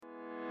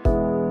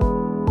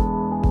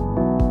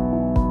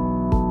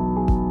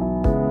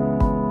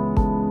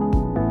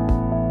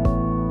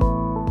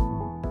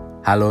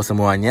Halo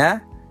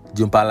semuanya,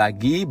 jumpa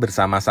lagi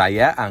bersama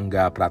saya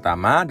Angga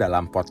Pratama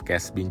dalam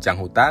podcast Bincang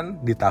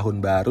Hutan di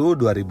tahun baru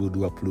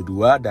 2022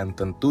 dan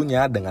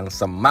tentunya dengan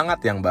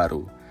semangat yang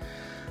baru.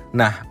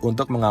 Nah,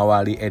 untuk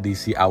mengawali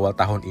edisi awal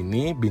tahun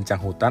ini,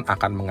 Bincang Hutan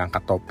akan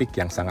mengangkat topik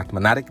yang sangat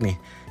menarik nih,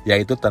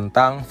 yaitu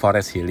tentang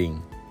forest healing.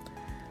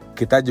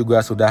 Kita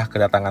juga sudah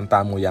kedatangan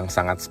tamu yang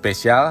sangat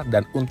spesial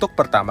dan untuk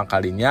pertama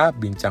kalinya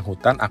Bincang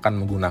Hutan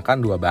akan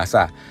menggunakan dua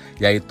bahasa,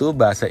 yaitu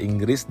bahasa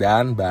Inggris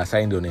dan bahasa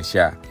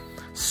Indonesia.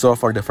 So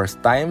for the first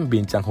time,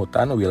 Bincang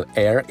Hutan will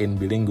air in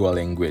bilingual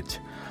language.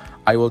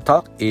 I will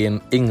talk in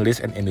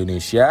English and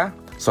Indonesia,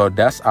 so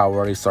does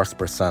our resource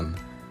person.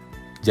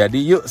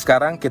 Jadi yuk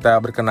sekarang kita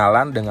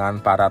berkenalan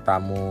dengan para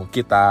tamu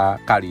kita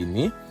kali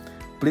ini.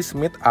 Please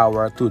meet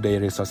our today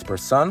resource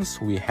persons.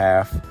 We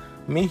have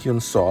Mi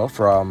Hyun Sol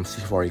from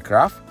Sivori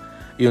Craft,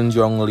 Yoon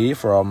Jong Lee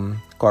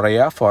from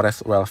Korea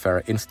Forest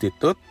Welfare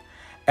Institute,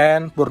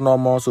 and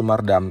Purnomo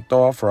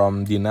Sumardamto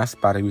from Dinas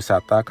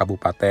Pariwisata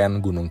Kabupaten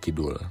Gunung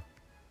Kidul.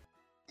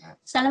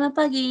 Selamat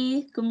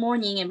pagi. Good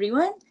morning,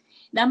 everyone.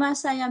 Nama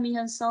saya Mi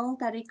Hyun Sol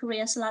dari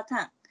Korea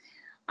Selatan.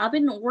 I've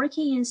been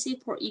working in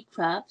Sivori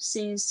Craft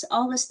since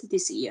August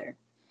this year.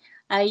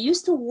 I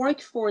used to work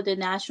for the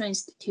National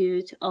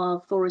Institute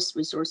of Forest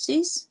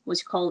Resources,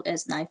 which called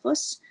as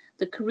NIFOS,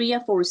 the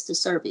Korea Forest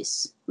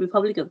Service,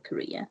 Republic of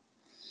Korea.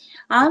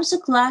 I'm so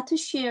glad to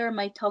share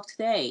my talk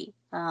today.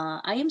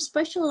 I am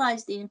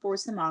specialized in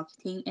forest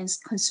marketing and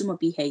consumer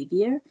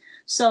behavior,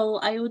 so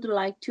I would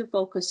like to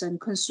focus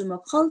on consumer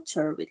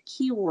culture with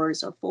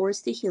keywords of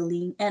forest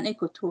healing and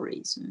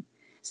ecotourism.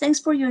 Thanks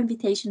for your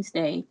invitation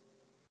today.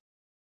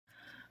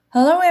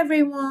 Hello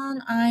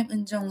everyone, I'm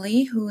Eun Jong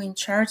Lee, who in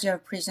charge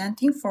of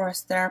presenting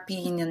forest therapy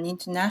in an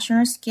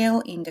international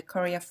scale in the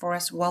Korea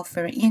Forest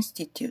Welfare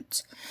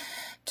Institute.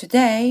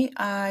 Today,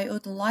 I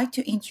would like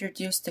to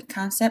introduce the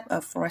concept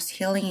of forest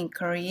healing in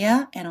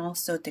Korea and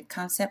also the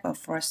concept of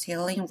forest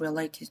healing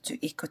related to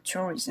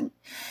ecotourism.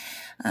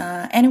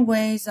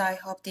 Anyways,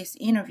 I hope this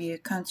interview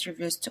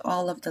contributes to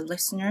all of the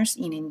listeners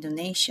in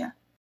Indonesia.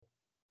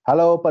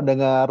 Halo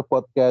pendengar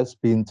podcast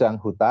Bincang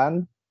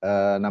Hutan,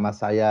 nama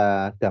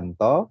saya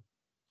Damto.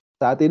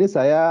 Saat ini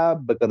saya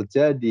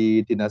bekerja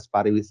di Dinas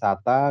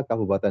Pariwisata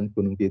Kabupaten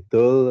Gunung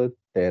Kidul,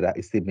 Daerah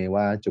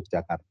Istimewa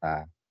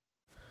Yogyakarta.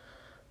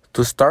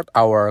 To start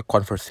our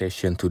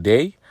conversation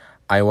today,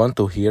 I want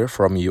to hear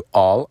from you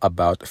all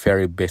about a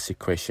very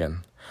basic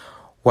question.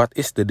 What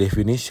is the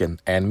definition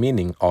and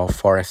meaning of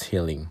forest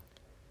healing?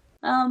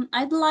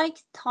 I'd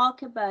like to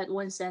talk about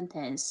one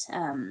sentence.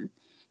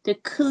 The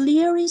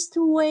clearest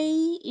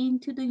way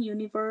into the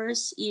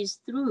universe is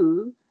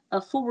through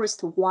a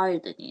forest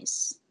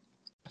wilderness.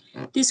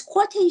 This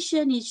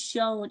quotation is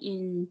shown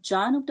in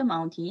John of the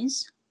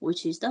Mountains,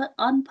 which is the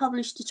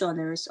unpublished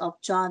journals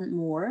of John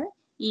Moore,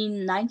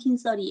 in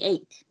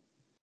 1938.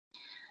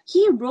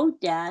 He wrote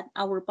that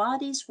our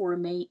bodies were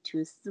made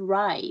to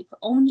thrive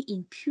only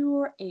in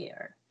pure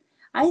air.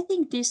 I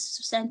think this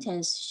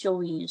sentence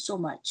showing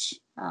so much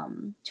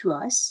to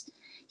us.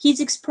 His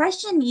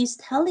expression is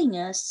telling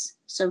us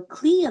so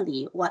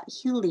clearly what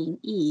healing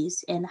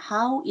is and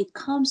how it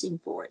comes in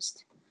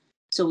forest.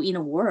 So in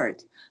a word,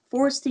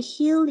 forest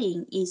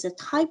healing is a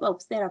type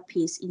of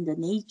therapies in the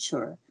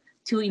nature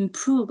to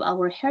improve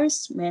our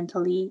health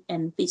mentally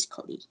and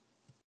physically.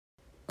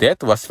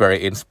 That was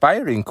very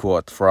inspiring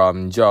quote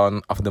from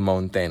John of the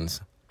Mountains.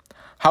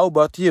 How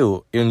about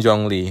you, Yoon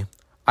Jong Lee?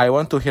 I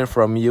want to hear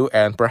from you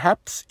and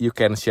perhaps you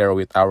can share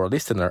with our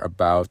listener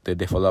about the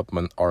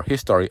development or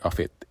history of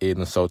it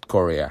in South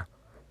Korea.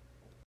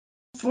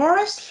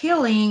 Forest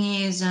healing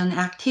is an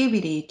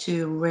activity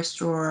to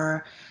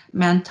restore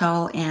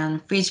mental and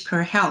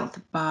physical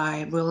health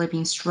by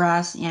relieving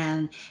stress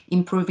and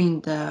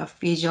improving the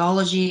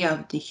physiology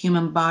of the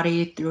human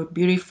body through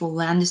beautiful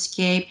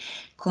landscape,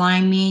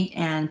 climate,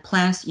 and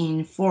plants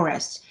in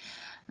forests.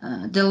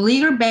 The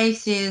legal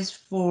basis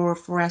for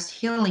forest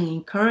healing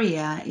in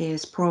Korea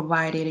is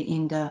provided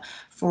in the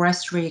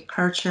Forestry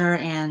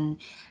Culture and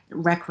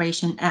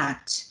Recreation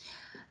Act.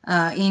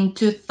 In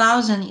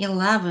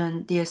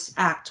 2011, this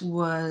act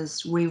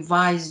was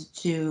revised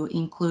to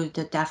include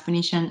the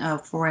definition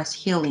of forest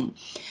healing.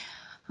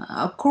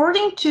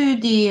 According to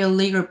the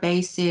legal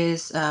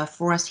basis,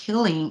 forest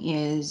healing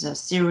is a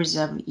series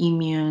of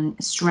immune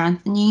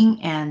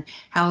strengthening and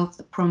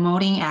health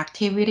promoting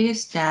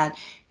activities that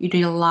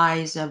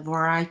utilize a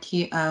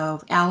variety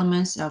of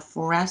elements of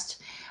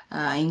forest,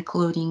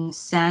 including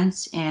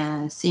scents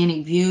and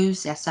scenic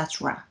views,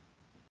 etc.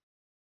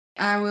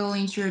 I will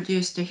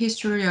introduce the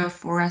history of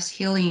forest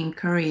healing in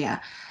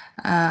Korea.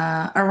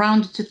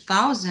 Around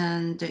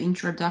 2000, the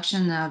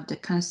introduction of the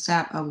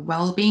concept of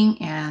well-being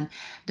and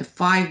the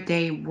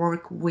 5-day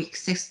work week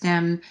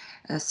system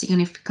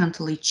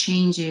significantly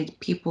changed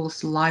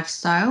people's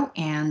lifestyle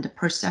and the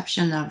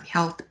perception of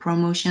health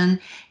promotion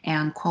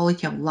and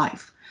quality of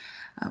life.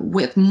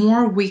 With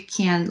more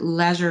weekend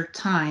leisure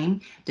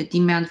time, the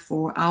demand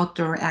for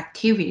outdoor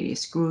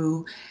activities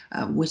grew,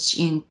 which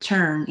in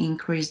turn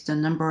increased the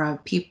number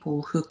of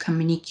people who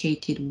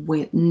communicated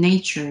with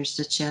nature,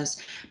 such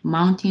as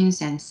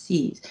mountains and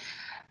seas.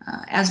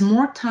 As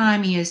more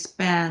time is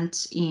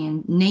spent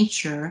in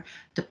nature,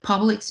 the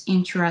public's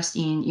interest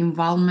in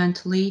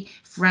environmentally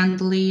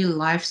friendly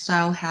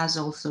lifestyle has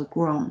also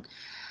grown.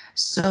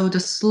 So the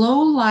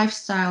slow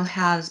lifestyle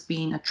has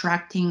been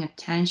attracting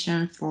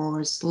attention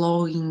for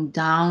slowing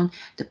down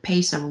the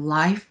pace of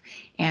life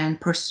and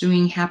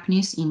pursuing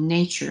happiness in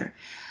nature.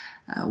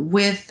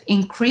 With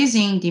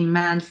increasing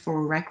demand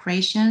for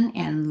recreation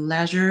and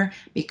leisure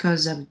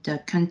because of the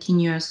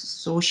continuous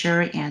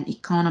social and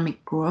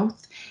economic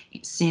growth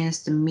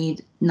since the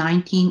mid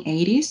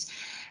 1980s,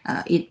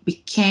 it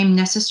became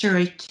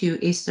necessary to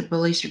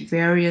establish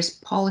various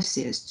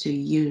policies to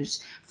use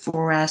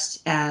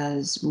forests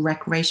as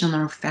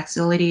recreational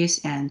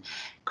facilities and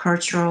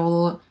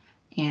cultural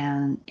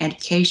and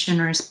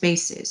educational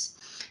spaces.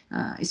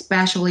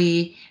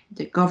 Especially,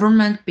 the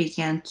government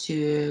began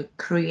to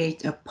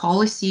create a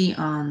policy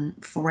on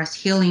forest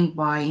healing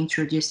by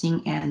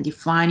introducing and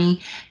defining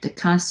the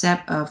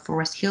concept of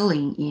forest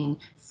healing in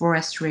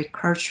Forestry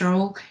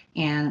Cultural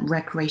and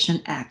Recreation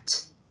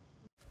Act.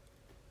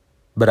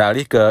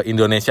 Beralih ke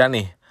Indonesia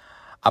nih,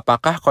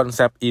 apakah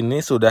konsep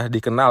ini sudah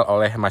dikenal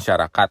oleh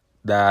masyarakat?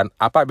 Dan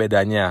apa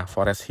bedanya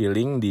forest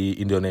healing di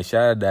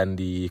Indonesia dan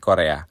di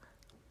Korea?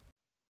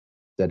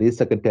 Jadi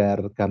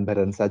sekedar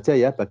gambaran saja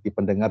ya bagi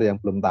pendengar yang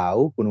belum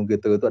tahu, Gunung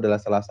Kidul itu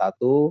adalah salah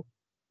satu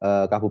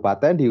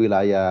kabupaten di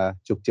wilayah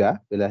Jogja,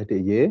 wilayah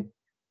DIY,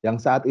 yang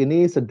saat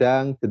ini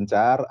sedang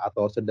gencar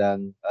atau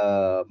sedang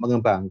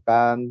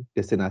mengembangkan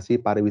destinasi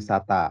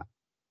pariwisata.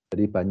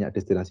 Jadi banyak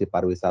destinasi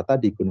pariwisata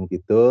di Gunung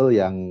Kidul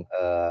yang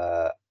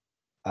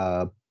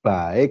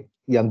baik,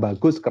 yang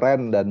bagus,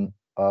 keren, dan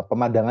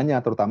pemandangannya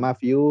terutama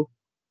view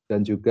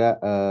dan juga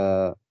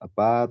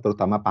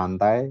terutama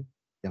pantai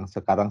yang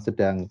sekarang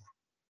sedang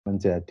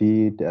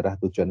menjadi daerah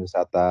tujuan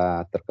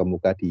wisata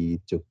terkemuka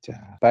di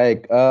Jogja.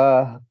 Baik,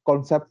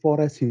 konsep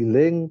forest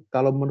healing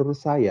kalau menurut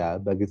saya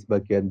bagi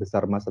sebagian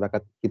besar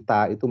masyarakat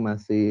kita itu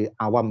masih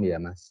awam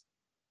ya, Mas.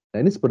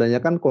 Nah, ini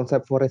sebenarnya kan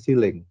konsep forest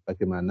healing,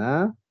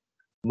 bagaimana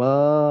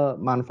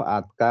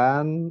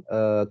memanfaatkan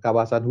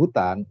kawasan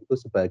hutan itu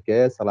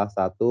sebagai salah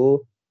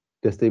satu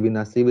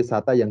destinasi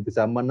wisata yang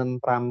bisa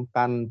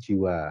menenteramkan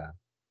jiwa.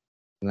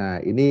 Nah,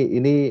 ini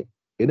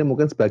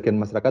mungkin sebagian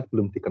masyarakat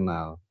belum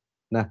dikenal.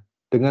 Nah,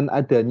 dengan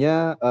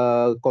adanya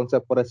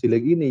konsep forest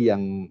healing ini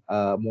yang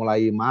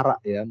mulai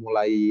marak ya,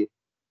 mulai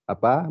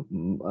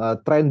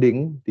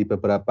trending di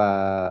beberapa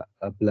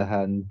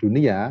belahan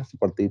dunia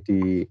seperti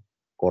di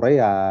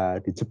Korea,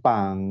 di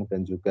Jepang,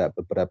 dan juga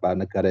beberapa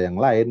negara yang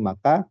lain,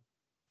 maka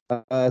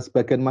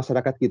sebagian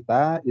masyarakat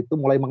kita itu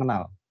mulai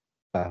mengenal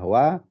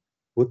bahwa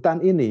hutan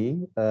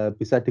ini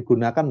bisa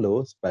digunakan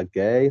loh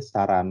sebagai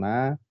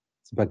sarana,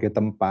 sebagai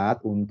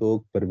tempat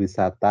untuk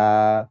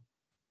berwisata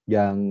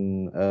yang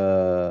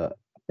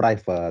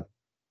private,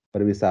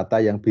 berwisata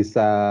yang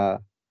bisa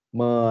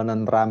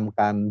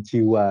menenteramkan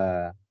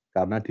jiwa,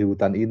 karena di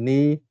hutan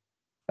ini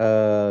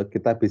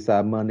kita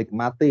bisa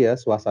menikmati ya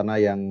suasana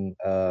yang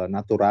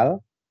natural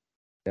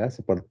ya,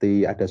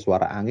 seperti ada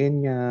suara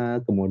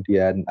anginnya,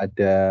 kemudian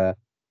ada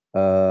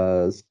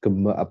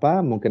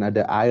mungkin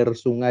ada air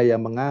sungai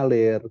yang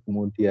mengalir,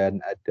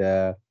 kemudian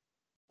ada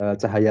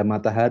cahaya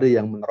matahari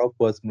yang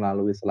menerobos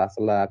melalui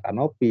sela-sela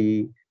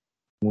kanopi.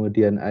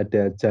 Kemudian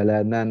ada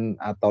jalanan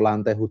atau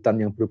lantai hutan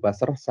yang berupa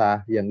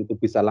sersah yang itu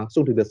bisa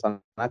langsung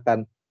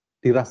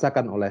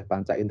dirasakan oleh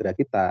panca indera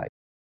kita.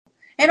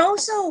 And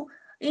also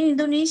in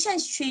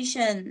Indonesian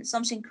situation,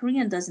 something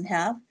Korean doesn't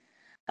have,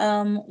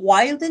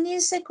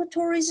 wilderness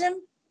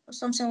ecotourism,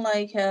 something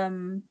like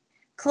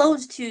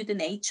close to the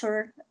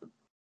nature,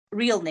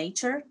 real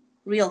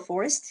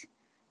forest,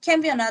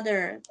 can be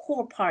another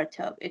core part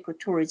of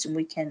ecotourism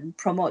we can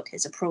promote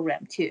as a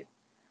program too.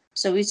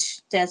 So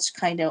that's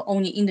kind of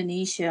only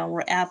Indonesia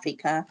or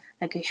Africa,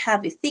 like a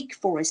heavy, thick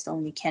forest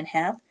only can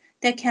have.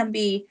 That can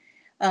be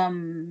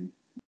some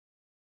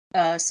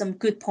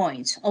good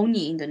points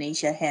only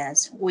Indonesia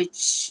has,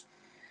 which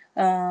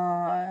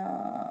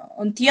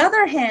on the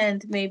other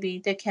hand, maybe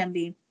there can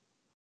be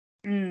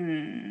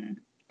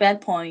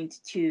bad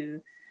point to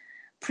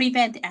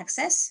prevent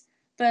access,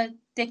 but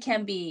there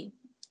can be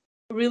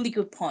really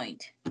good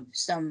point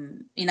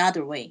some in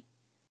other way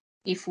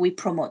if we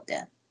promote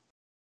that.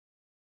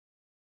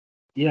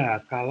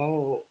 Ya,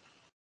 kalau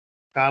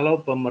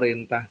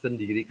pemerintah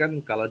sendiri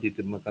kan, kalau di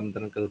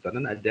Kementerian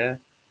Kehutanan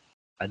ada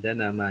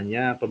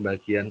namanya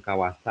pembagian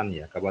kawasan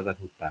ya, kawasan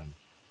hutan.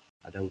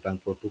 Ada hutan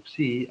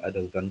produksi,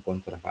 ada hutan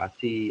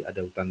konservasi,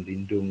 ada hutan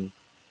lindung,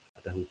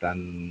 ada hutan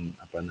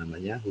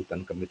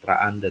hutan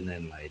kemitraan dan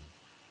lain-lain.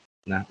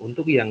 Nah,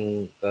 untuk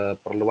yang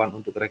keperluan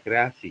untuk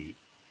rekreasi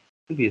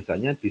itu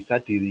biasanya bisa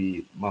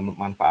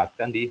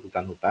dimanfaatkan di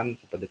hutan-hutan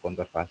seperti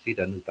konservasi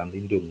dan hutan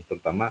lindung,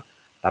 terutama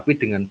tapi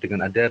dengan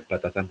ada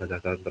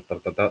batasan-batasan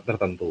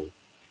tertentu.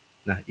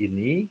 Nah,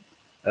 ini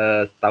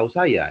Setahu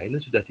saya ini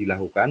sudah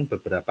dilakukan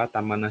beberapa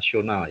taman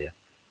nasional ya.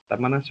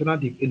 Taman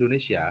nasional di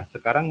Indonesia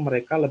sekarang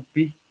mereka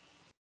lebih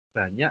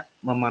banyak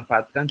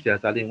memanfaatkan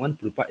jasa lingkungan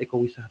berupa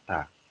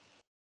ekowisata.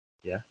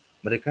 Ya,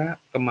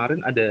 mereka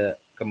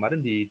kemarin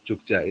di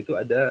Jogja itu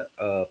ada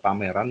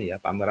pameran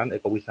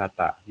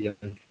ekowisata yang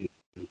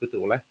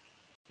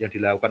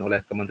dilakukan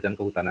oleh Kementerian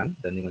Kehutanan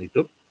dan Lingkungan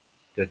Hidup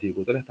dan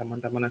diikuti oleh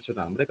taman-taman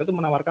nasional. Mereka itu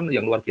menawarkan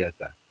yang luar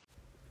biasa.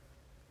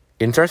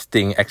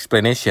 Interesting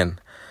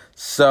explanation.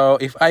 So,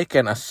 if I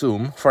can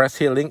assume,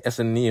 forest healing is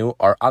a new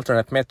or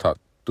alternate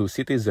method to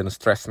citizen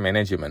stress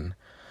management,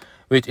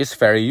 which is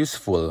very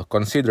useful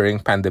considering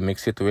pandemic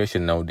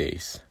situation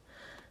nowadays.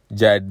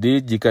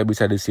 Jadi, jika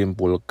bisa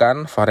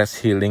disimpulkan,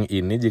 forest healing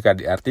ini jika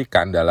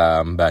diartikan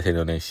dalam bahasa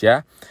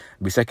Indonesia,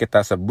 bisa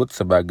kita sebut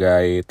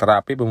sebagai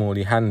terapi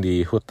pemulihan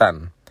di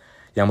hutan,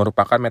 yang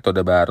merupakan metode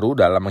baru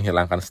dalam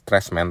menghilangkan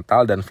stres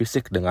mental dan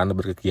fisik dengan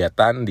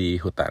berkegiatan di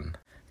hutan.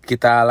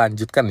 Kita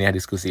lanjutkan ya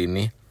diskusi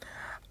ini.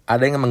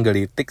 Ada yang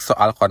menggelitik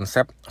soal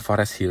konsep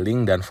forest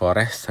healing dan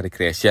forest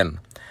recreation.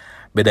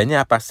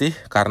 Bedanya apa sih?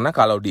 Karena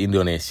kalau di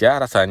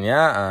Indonesia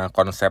rasanya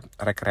konsep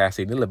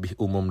rekreasi ini lebih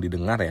umum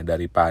didengar ya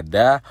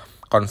daripada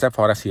konsep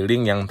forest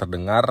healing yang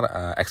terdengar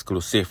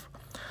eksklusif.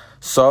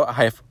 So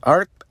I have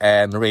heard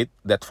and read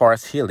that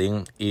forest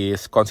healing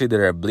is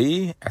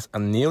considerably as a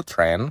new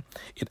trend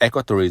in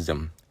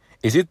ecotourism.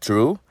 Is it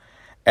true?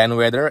 And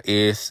whether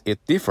is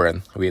it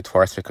different with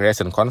forest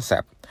recreation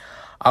concept?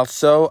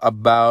 Also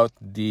about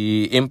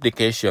the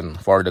implication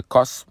for the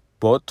cost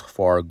both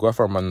for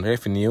government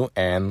revenue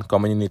and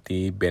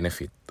community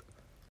benefit.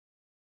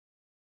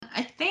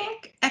 I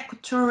think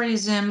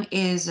ecotourism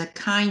is a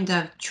kind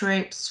of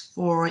trips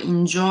for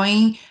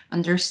enjoying,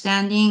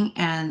 understanding,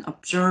 and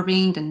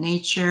observing the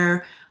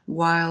nature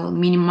while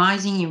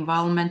minimizing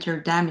environmental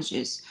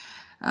damages.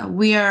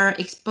 We are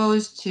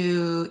exposed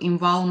to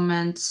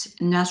environment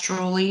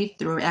naturally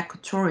through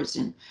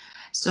ecotourism.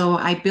 So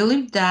I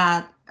believe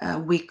that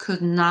we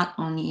could not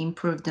only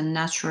improve the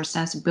natural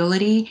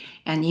sensibility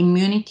and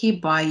immunity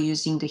by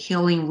using the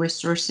healing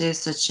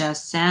resources such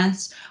as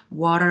scents,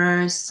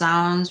 water,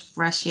 sounds,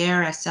 fresh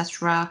air,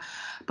 etc.,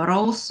 but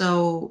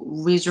also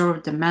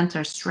resolve the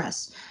mental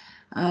stress.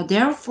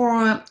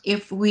 Therefore,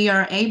 if we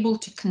are able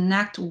to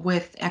connect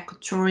with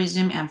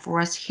ecotourism and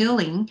forest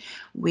healing,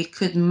 we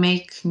could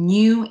make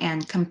new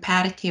and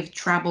competitive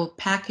travel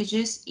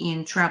packages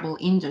in travel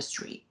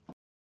industry.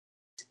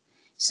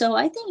 So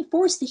I think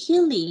forest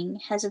healing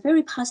has a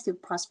very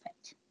positive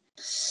prospect,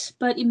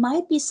 but it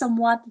might be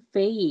somewhat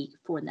vague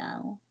for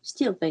now,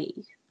 still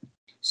vague.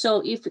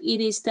 So if it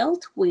is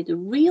dealt with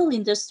real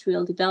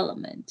industrial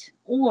development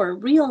or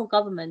real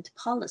government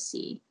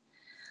policy,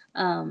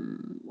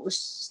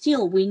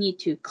 still we need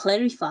to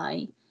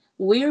clarify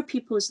where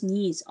people's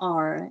needs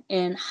are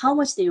and how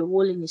much their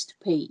willingness to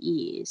pay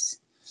is.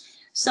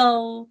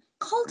 So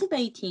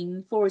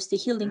cultivating forest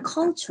healing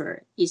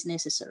culture is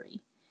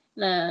necessary.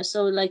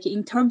 So like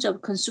in terms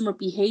of consumer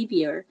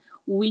behavior,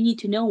 we need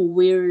to know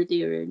where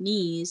their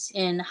needs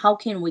and how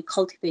can we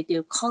cultivate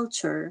their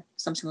culture,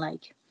 something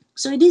like.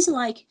 So it is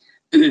like,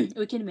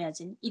 we can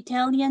imagine,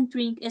 Italian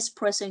drink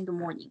espresso in the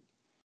morning.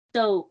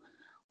 So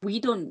we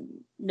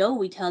don't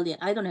know Italian.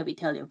 I don't have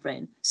Italian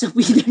friend, so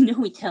we don't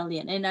know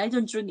Italian, and I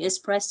don't drink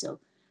espresso.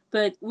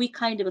 But we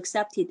kind of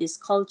accepted this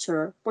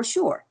culture for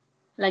sure,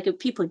 like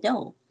people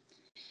know.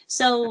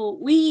 So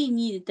we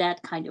need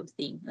that kind of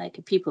thing, like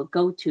people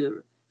go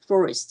to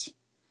forest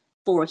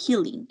for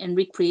healing and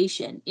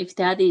recreation. If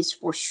that is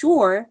for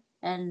sure,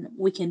 and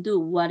we can do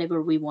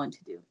whatever we want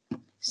to do.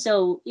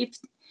 So if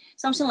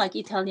something like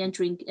Italian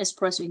drink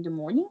espresso in the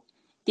morning,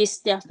 this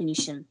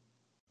definition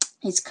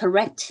is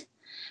correct.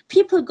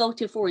 People go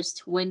to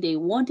forest when they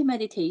want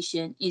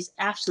meditation is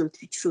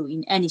absolutely true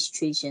in any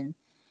situation.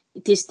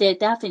 This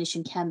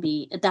definition can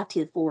be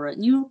adapted for a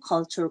new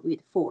culture with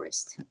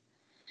forest.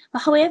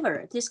 But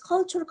however, this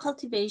cultural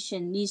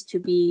cultivation needs to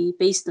be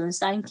based on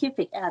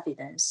scientific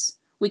evidence.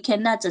 We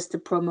cannot just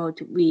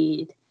promote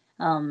with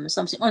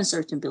something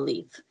uncertain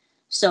belief.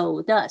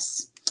 So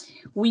thus,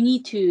 we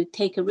need to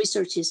take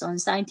researches on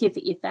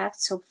scientific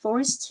effects of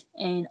forest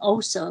and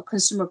also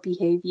consumer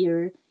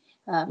behavior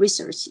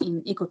research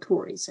in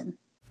ecotourism.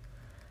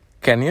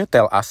 Can you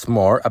tell us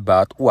more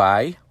about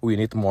why we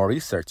need more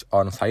research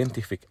on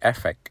scientific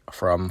effect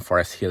from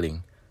forest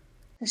healing?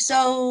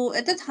 So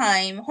at the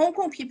time, Hong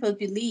Kong people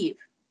believe,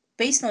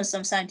 based on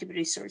some scientific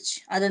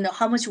research, I don't know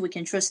how much we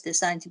can trust the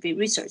scientific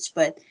research,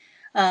 but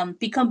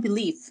become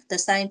belief, the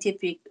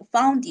scientific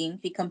founding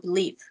become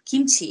belief.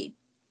 Kimchi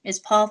is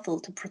powerful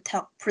to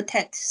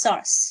protect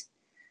SARS.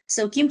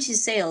 So kimchi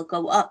sale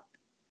go up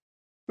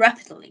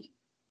rapidly,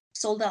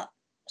 sold out.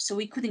 So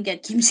we couldn't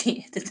get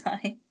kimchi at the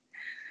time.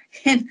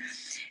 And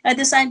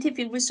the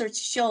scientific research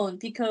shown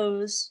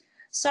because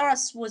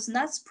SARS was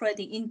not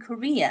spreading in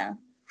Korea,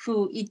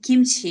 who eat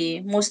kimchi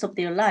most of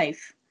their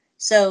life.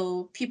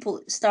 So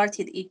people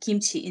started eat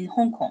kimchi in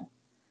Hong Kong.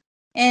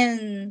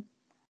 And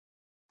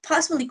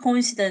possibly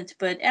coincident,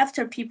 but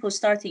after people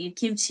started eat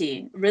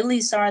kimchi, really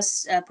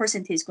SARS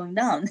percentage going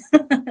down.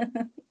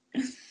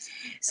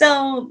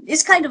 So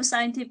it's kind of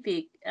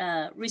scientific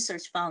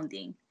research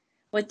founding.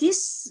 But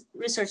this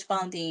research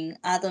founding,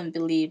 I don't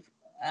believe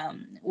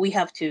we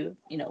have to,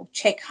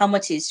 check how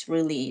much is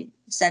really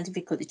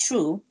scientifically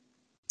true.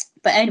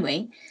 But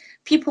anyway,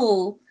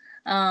 people's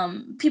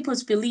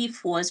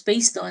belief was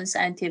based on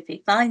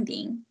scientific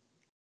finding,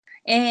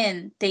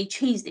 and they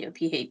changed their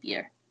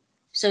behavior.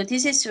 So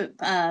this is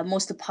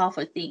most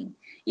powerful thing.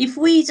 If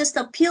we just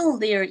appeal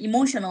their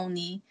emotion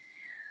only,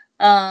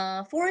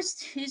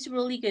 forest is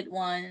really good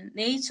one.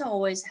 Nature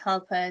always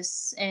help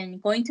us,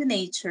 and going to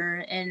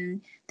nature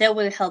and that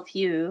will help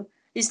you.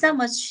 It's not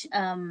much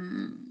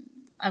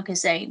I can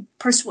say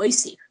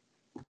persuasive.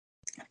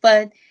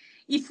 But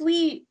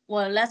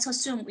let's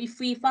assume if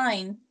we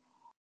find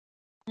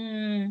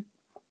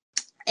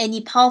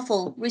any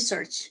powerful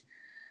research,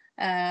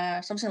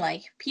 something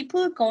like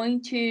people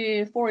going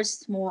to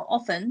forest more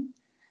often,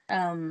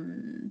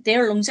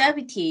 their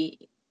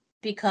longevity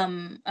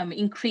become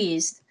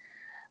increased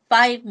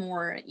 5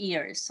 more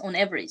years on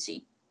average.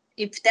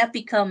 If that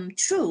become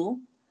true,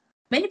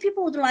 many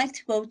people would like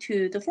to go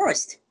to the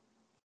forest.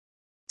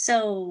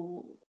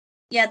 So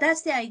yeah,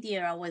 that's the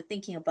idea I was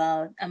thinking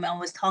about. I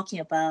was talking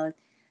about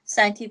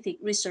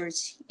scientific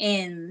research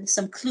and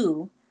some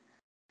clue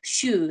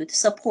should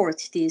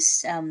support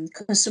this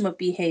consumer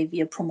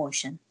behavior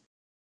promotion.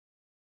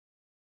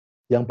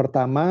 Yang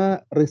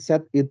pertama,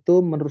 riset itu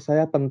menurut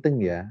saya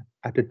penting ya.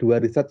 Ada 2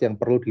 riset yang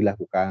perlu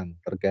dilakukan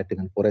terkait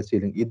dengan forest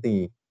healing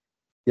ini.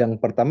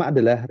 Yang pertama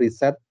adalah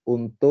riset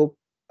untuk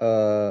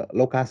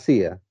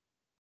lokasi ya.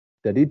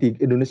 Jadi di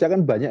Indonesia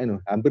kan banyak ini,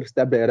 hampir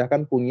setiap daerah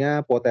kan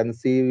punya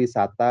potensi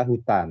wisata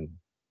hutan.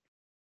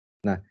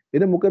 Nah,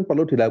 ini mungkin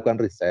perlu dilakukan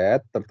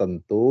riset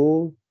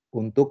tertentu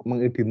untuk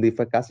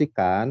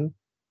mengidentifikasikan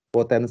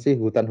potensi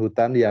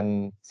hutan-hutan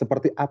yang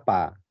seperti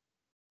apa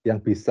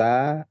yang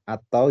bisa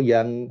atau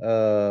yang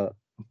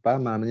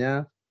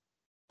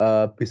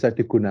bisa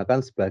digunakan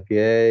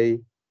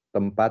sebagai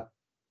tempat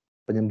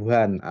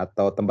penyembuhan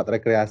atau tempat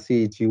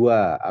rekreasi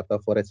jiwa atau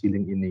forest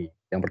healing ini.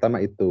 Yang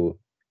pertama itu.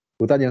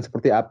 Hutan yang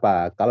seperti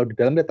apa? Kalau di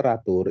dalam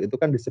literatur itu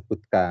kan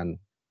disebutkan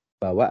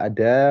bahwa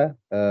ada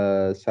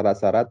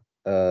syarat-syarat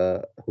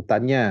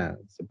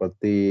hutannya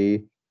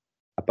seperti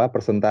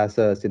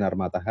persentase sinar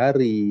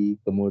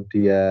matahari,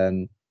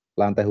 kemudian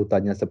lantai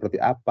hutannya seperti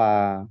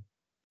apa,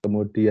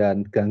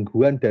 kemudian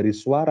gangguan dari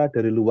suara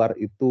dari luar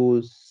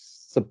itu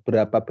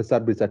seberapa besar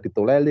bisa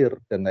ditolerir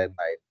dan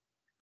lain-lain.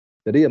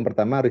 Jadi yang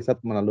pertama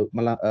riset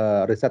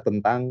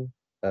tentang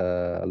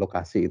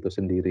lokasi itu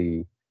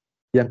sendiri.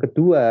 Yang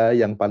kedua,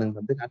 yang paling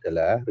penting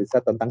adalah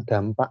riset tentang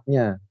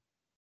dampaknya.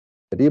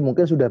 Jadi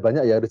mungkin sudah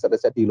banyak ya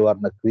riset-riset di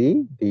luar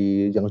negeri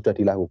yang sudah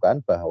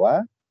dilakukan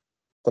bahwa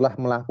setelah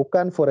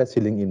melakukan forest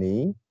healing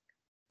ini,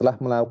 setelah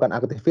melakukan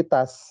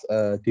aktivitas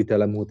di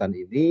dalam hutan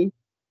ini,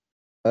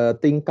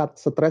 tingkat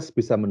stres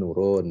bisa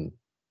menurun.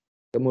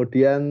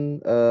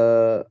 Kemudian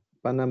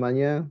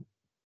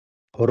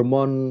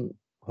hormon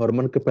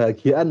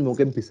kebahagiaan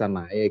mungkin bisa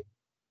naik.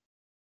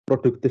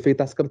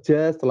 Produktivitas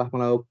kerja setelah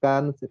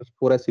melakukan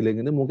forest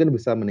healing ini mungkin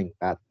bisa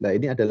meningkat. Nah,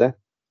 ini adalah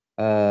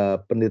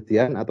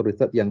penelitian atau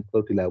riset yang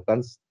perlu dilakukan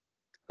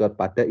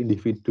kepada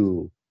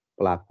individu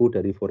pelaku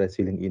dari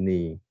forest healing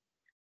ini.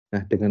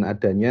 Nah, dengan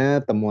adanya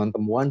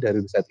temuan-temuan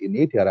dari riset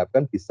ini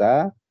diharapkan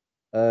bisa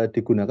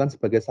digunakan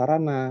sebagai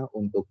sarana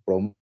untuk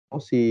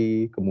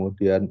promosi,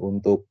 kemudian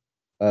untuk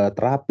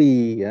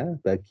terapi ya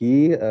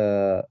bagi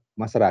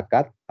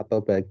masyarakat atau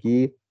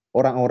bagi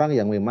orang-orang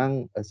yang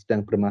memang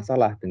sedang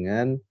bermasalah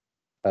dengan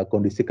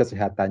kondisi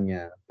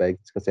kesehatannya, baik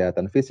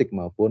kesehatan fisik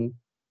maupun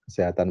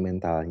kesehatan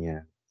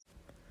mentalnya.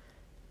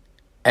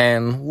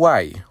 And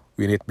why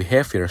we need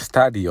behavior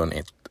study on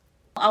it?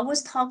 I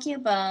was talking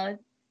about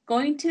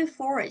going to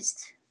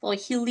forest for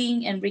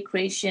healing and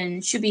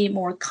recreation should be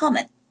more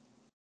common.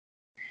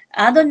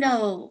 I don't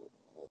know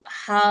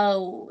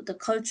how the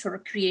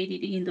culture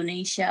created in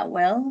Indonesia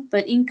well,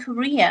 but in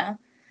Korea,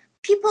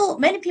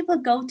 many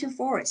people go to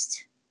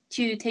forest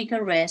to take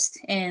a rest.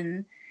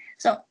 And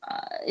so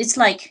it's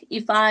like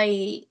if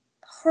I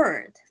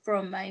heard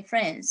from my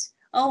friends,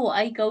 oh,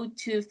 I go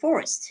to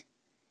forest.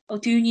 Oh,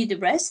 do you need a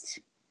rest?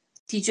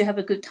 Did you have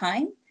a good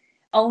time?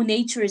 Oh,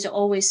 nature is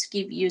always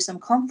give you some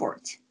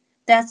comfort.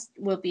 That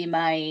will be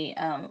my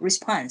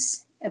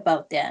response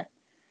about that.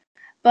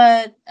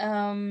 But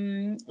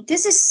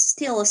this is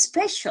still a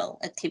special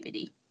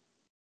activity.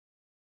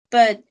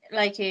 But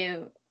like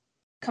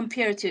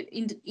compared to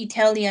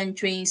Italian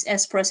drinks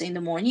espresso in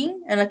the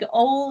morning, and like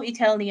all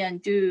Italian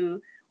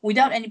do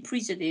without any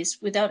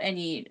prejudice, without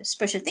any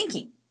special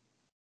thinking.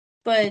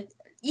 But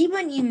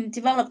even in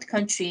developed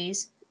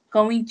countries,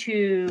 going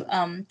to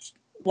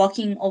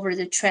walking over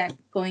the track,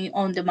 going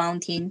on the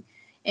mountain,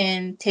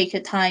 and take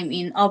a time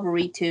in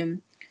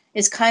arboretum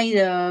is kind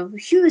of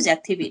huge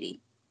activity.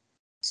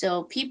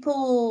 So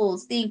people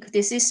think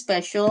this is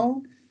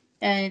special,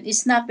 and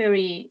it's not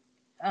very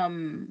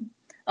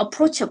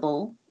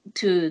approachable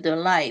to the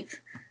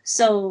life.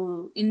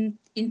 So in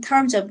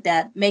terms of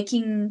that,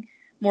 making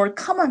more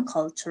common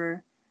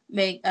culture,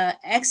 make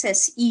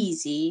access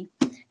easy,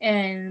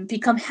 and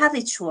become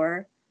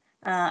habitual,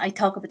 I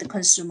talk about the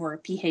consumer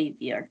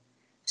behavior.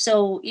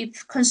 So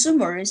if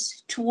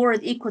consumers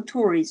toward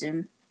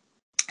ecotourism,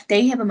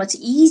 they have a much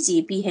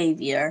easy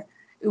behavior,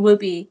 it will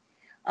be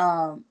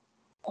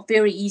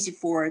very easy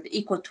for the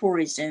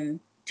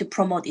ecotourism to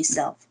promote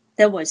itself.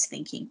 That was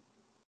thinking.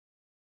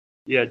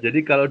 Ya,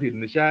 jadi kalau di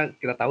Indonesia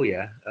kita tahu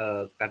ya,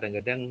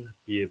 kadang-kadang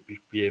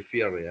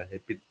behavior ya,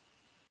 habit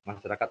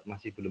masyarakat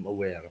masih belum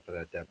aware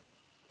terhadap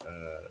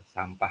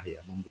sampah ya,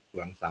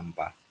 membuang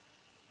sampah.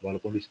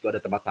 Walaupun di situ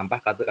ada tempat sampah,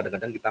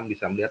 kadang-kadang kita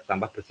bisa melihat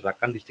sampah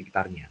berserakan di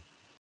sekitarnya.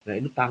 Nah,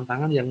 ini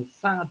tantangan yang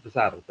sangat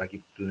besar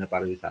bagi dunia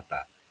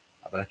pariwisata.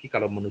 Apalagi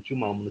kalau mau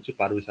menuju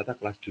pariwisata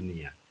kelas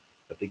dunia.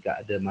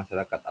 Ketika ada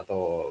masyarakat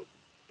atau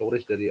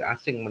turis dari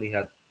asing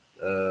melihat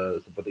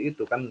seperti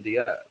itu, kan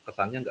dia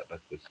kesannya nggak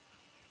bagus.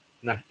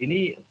 Nah,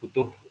 ini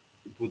butuh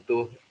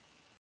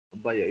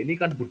apa ya? Ini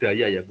kan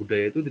budaya ya.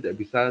 Budaya itu tidak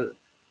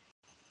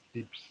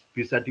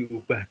bisa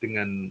diubah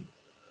dengan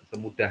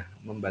semudah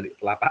membalik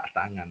telapak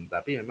tangan,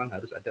 tapi memang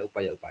harus ada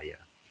upaya-upaya.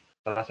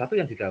 Salah satu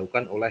yang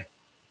dilakukan oleh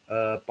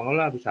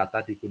pengelola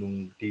wisata di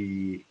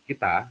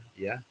kita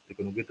ya, di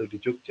Gunung Kidul di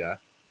Jogja,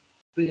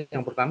 itu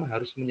yang pertama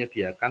harus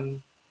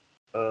menyediakan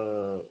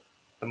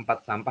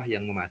tempat sampah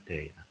yang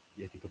memadai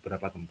ya di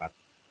beberapa tempat.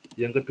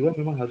 Yang kedua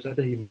memang harus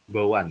ada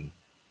himbauan,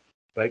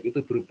 baik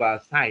itu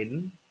berupa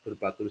sign,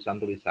 berupa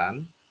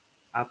tulisan-tulisan,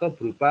 atau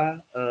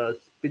berupa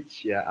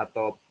speech ya,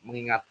 atau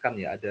mengingatkan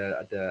ya,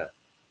 ada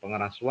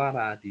pengeras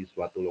suara di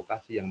suatu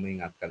lokasi yang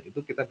mengingatkan.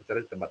 Itu kita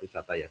bicara di tempat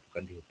wisata ya,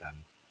 bukan di hutan.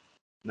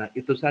 Nah,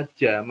 itu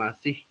saja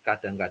masih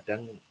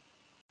kadang-kadang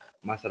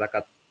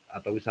masyarakat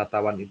atau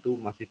wisatawan itu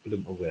masih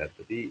belum aware.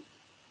 Jadi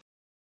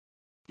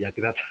ya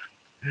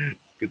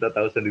kita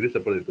tahu sendiri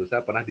seperti itu.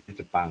 Saya pernah di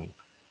Jepang,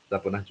 saya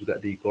pernah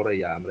juga di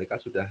Korea. Mereka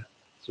sudah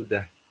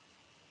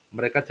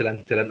mereka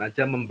jalan-jalan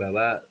aja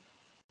membawa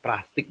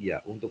plastik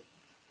ya, untuk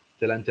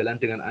jalan-jalan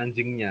dengan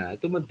anjingnya.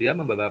 Itu dia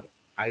membawa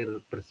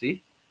air bersih,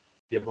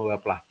 dia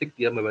membawa plastik,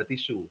 dia membawa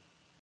tisu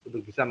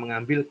untuk bisa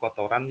mengambil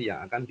kotoran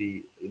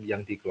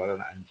yang dikeluarkan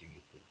anjing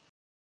itu.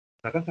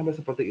 Bahkan sampai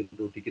seperti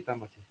itu di kita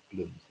masih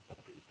belum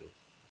seperti itu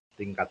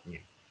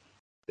tingkatnya.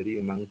 Jadi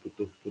memang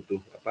butuh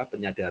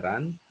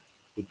penyadaran,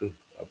 butuh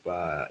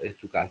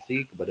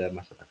edukasi kepada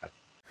masyarakat.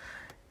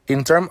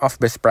 In terms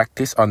of best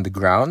practice on the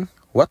ground,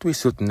 what we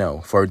should know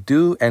for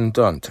do and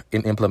don't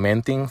in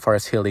implementing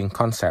forest healing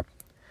concept.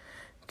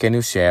 Can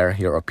you share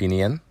your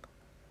opinion?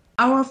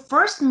 Our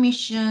first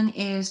mission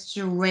is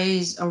to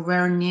raise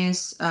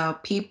awareness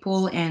of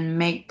people and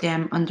make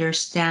them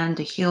understand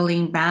the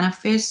healing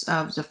benefits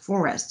of the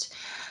forest,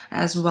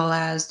 as well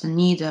as the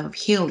need of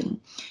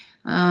healing.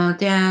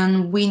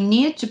 Then we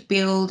need to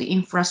build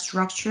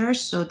infrastructure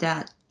so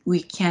that we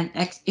can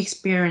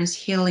experience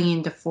healing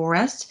in the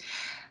forest.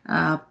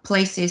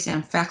 Places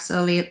and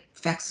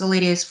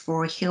facilities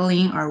for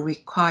healing are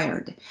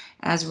required,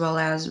 as well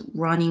as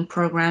running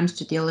programs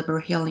to deliver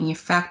healing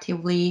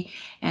effectively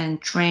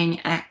and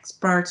train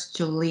experts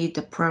to lead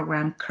the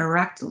program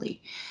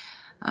correctly.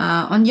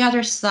 On the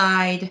other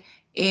side,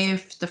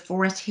 if the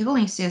forest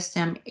healing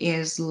system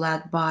is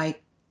led by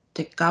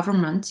the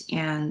government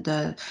and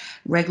the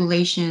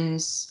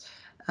regulations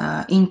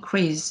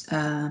increase,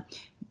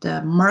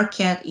 the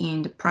market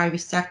in the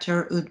private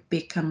sector would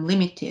become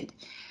limited.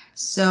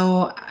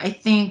 So I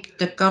think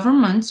the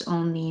governments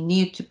only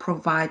need to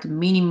provide a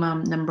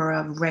minimum number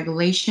of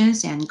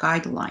regulations and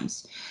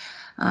guidelines.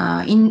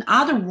 In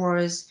other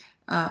words,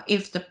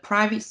 if the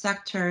private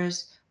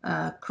sectors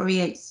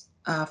creates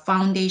a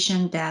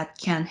foundation that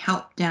can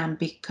help them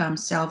become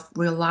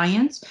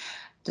self-reliant,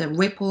 the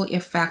ripple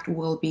effect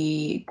will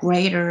be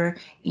greater,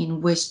 in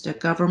which the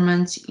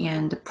government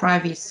and the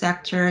private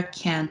sector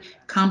can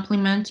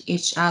complement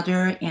each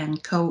other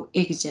and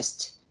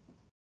coexist.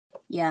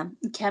 Yeah,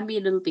 it can be a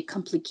little bit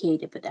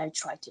complicated, but I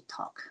try to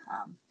talk.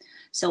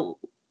 So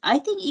I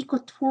think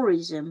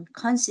ecotourism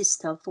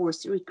consists of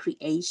forest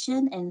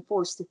recreation and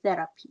forest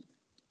therapy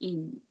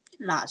in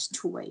large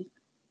two ways.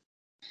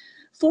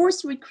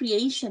 Forest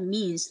recreation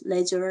means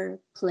leisure,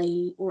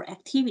 play, or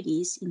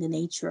activities in the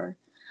nature,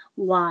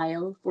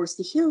 while forest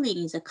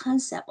healing is a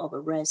concept of a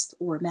rest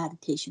or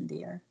meditation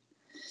there.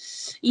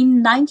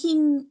 In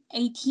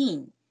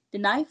 1918, the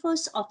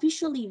NIFOS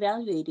officially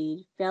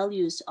evaluated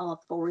values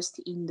of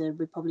forest in the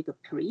Republic of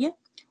Korea.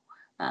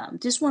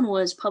 This one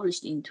was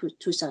published in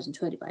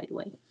 2020, by the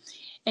way.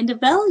 And the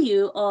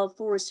value of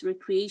forest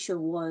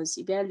recreation was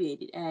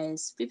evaluated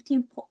as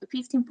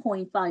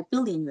 15.5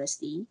 billion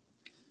USD,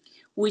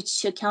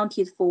 which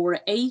accounted for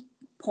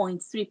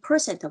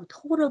 8.3% of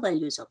total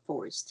values of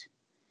forest.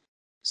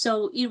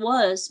 So it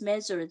was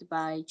measured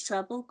by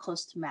treble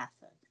cost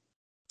method.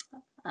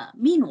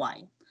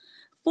 Meanwhile,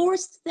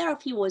 forest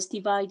therapy was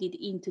divided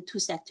into two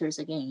sectors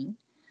again,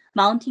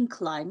 mountain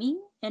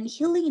climbing and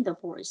healing in the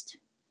forest,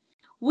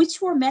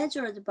 which were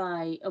measured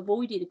by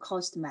avoided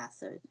cost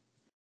method.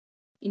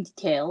 In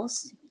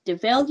details, the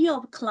value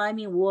of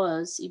climbing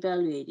was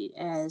evaluated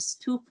as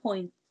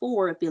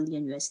 2.4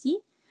 billion USD,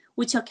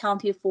 which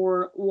accounted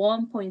for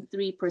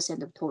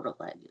 1.3% of total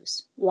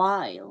values,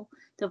 while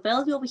the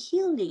value of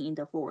healing in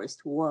the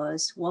forest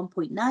was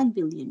 1.9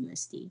 billion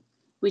USD,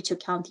 which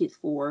accounted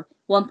for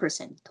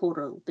 1%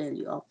 total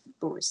value of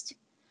forest.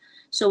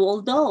 So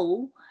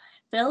although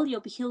value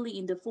of healing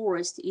in the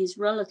forest is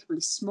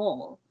relatively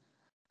small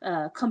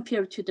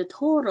compared to the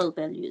total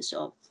values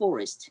of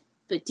forest,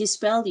 but this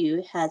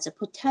value has a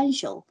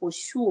potential for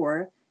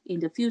sure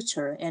in the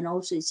future and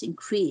also it's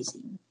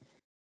increasing.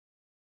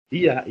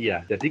 Iya,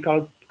 iya. Jadi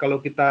kalau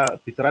kita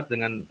bicara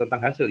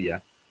tentang hasil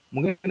ya,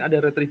 mungkin ada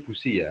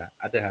retribusi ya,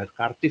 ada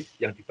karcis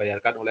yang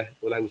dibayarkan oleh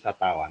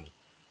wisatawan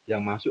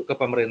yang masuk ke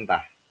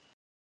pemerintah.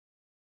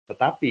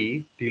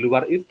 Tetapi di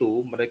luar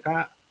itu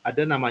mereka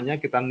ada namanya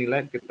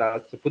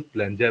kita sebut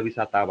belanja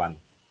wisatawan.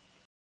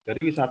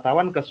 Jadi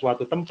wisatawan ke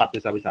suatu tempat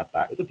desa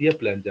wisata itu dia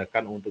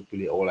belanjakan untuk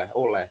beli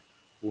oleh-oleh,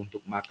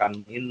 untuk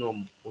makan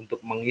minum, untuk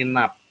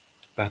menginap,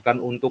 bahkan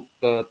untuk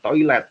ke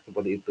toilet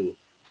seperti itu,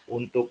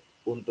 untuk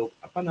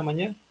apa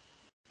namanya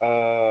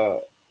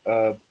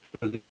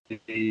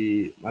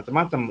beli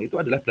macam-macam. Itu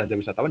adalah belanja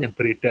wisatawan yang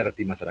beredar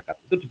di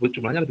masyarakat. Itu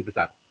jumlahnya lebih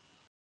besar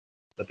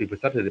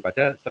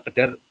daripada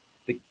sekedar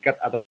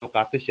tiket atau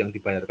karcis yang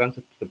dibayarkan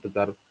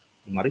sebesar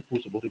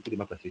 5.000, 10.000,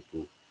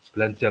 15.000.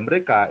 Belanja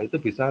mereka itu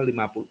bisa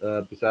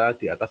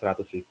di atas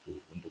 100.000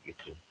 untuk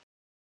itu.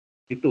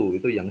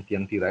 Itu yang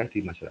diraih di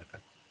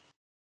masyarakat.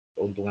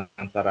 Keuntungan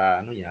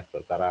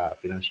secara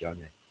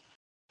finansialnya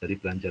dari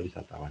belanja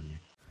wisatawannya.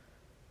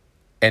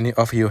 Any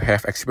of you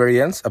have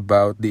experience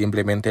about the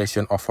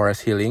implementation of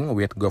forest healing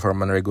with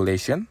government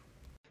regulation?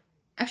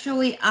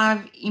 Actually,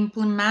 I've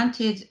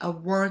implemented a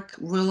work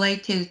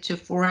related to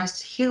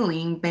forest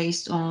healing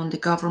based on the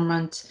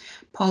government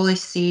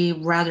policy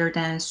rather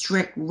than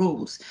strict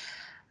rules.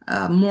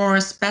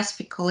 More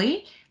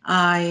specifically,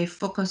 I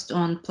focused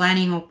on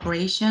planning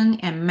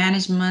operation and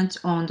management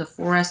on the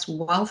forest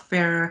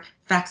welfare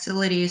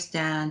facilities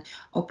than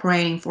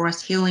operating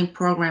forest healing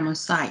program on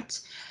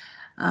site.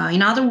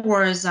 In other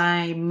words,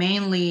 I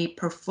mainly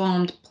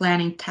performed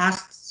planning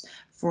tasks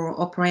for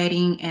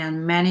operating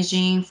and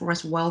managing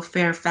forest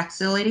welfare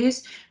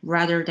facilities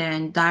rather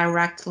than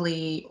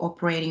directly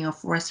operating a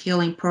forest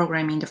healing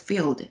program in the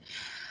field.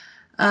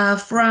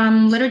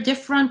 From little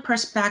different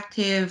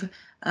perspective,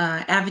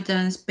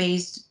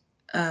 evidence-based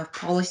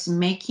policy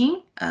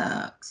making,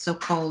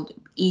 so-called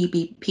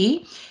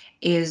EBP,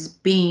 is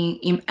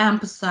being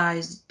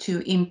emphasized to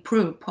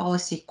improve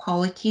policy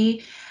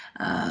quality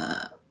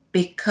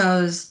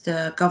because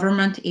the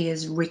government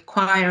is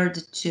required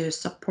to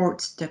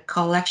support the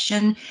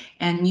collection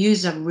and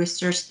use of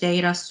research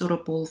data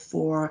suitable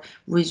for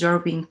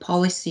resolving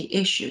policy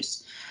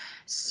issues.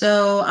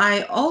 So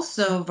I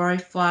also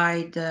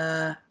verified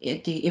the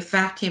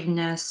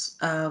effectiveness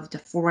of the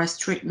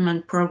forest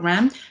treatment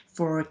program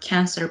for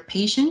cancer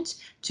patients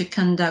to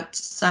conduct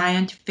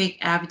scientific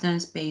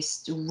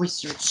evidence-based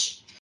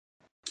research.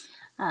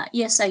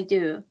 Yes, I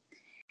do.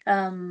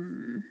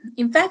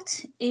 In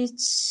fact,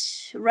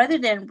 it's rather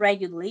than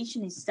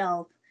regulation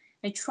itself,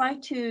 I try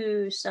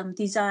to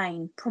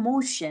design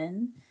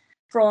promotion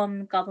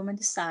from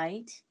government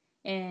side,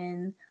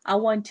 and I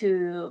want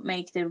to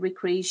make the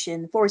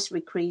forest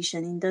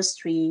recreation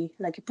industry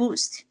like a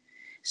boost.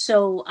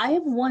 So I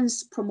have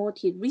once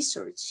promoted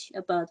research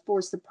about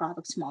forest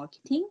products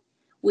marketing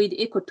with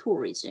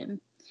ecotourism.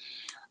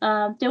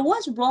 There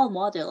was a role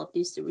model of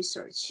this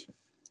research.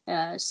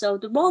 So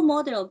the role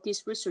model of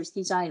this research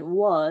design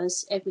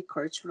was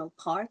agricultural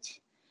part,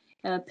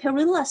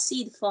 Perilla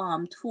Seed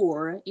Farm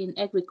tour in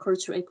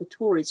agricultural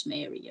ecotourism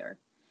area.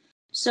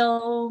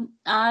 So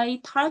I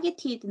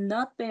targeted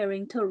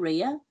nut-bearing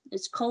torreya,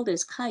 it's called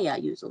as kaya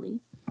usually,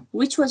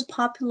 which was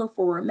popular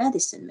for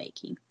medicine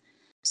making.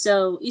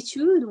 So its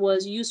wood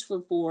was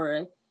useful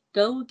for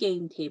Go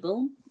game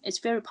table. It's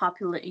very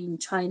popular in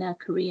China,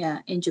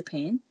 Korea, and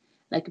Japan,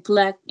 like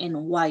black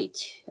and white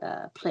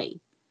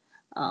play.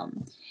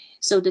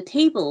 So the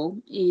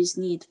table is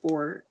needed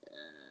for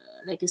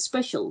like a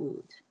special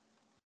wood.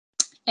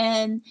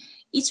 And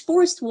its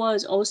forest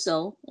was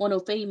also one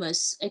of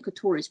famous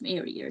ecotourism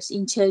areas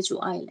in Jeju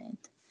Island.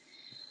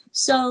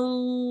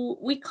 So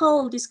we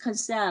call this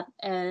concept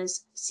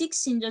as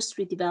six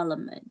industry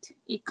development.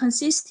 It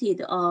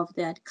consisted of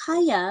that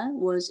kaya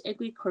was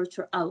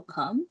agricultural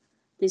outcome.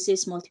 This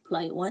is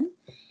multiply 1.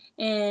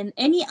 And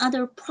any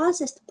other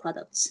processed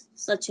products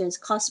such as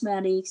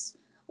cosmetics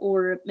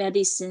or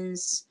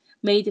medicines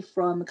made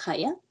from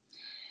kaya.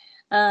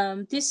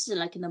 This is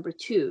like number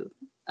 2,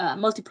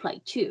 multiply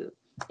 2.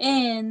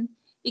 And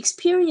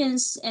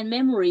experience and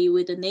memory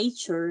with the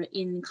nature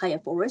in kaya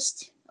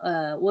forest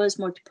was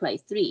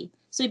multiplied 3.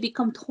 So it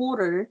become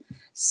total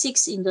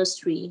 6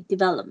 industry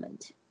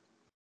development.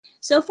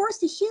 So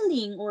forest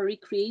healing or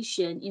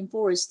recreation in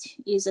forest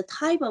is a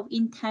type of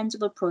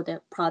intangible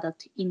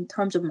product in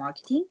terms of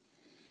marketing.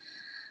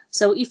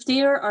 So if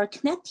they are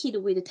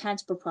connected with the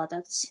tangible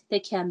products,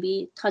 they can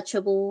be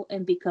touchable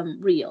and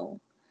become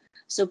real.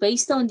 So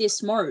based on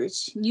this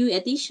merge, new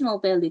additional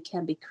value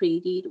can be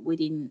created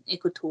within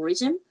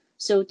ecotourism.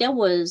 So that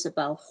was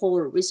about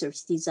whole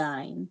research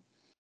design.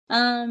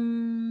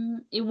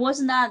 It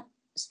was not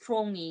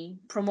strongly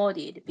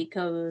promoted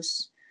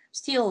because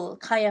still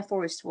Kaya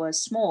Forest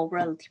was small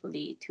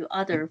relatively to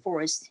other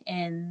forests,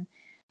 and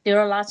there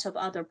are lots of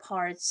other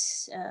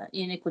parts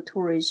in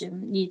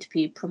ecotourism need to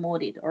be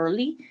promoted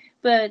early.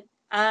 But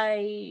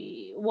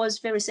I was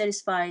very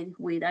satisfied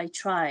with I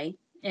tried,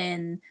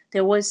 and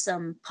there was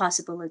some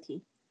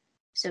possibility.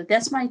 So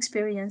that's my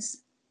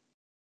experience.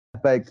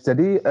 Baik,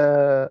 jadi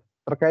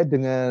terkait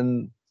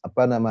dengan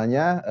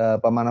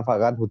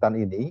pemanfaatan hutan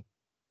ini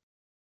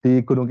di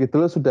Gunung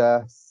Kidul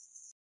sudah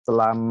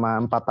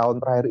selama 4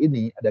 tahun terakhir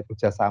ini ada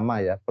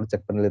kerjasama ya,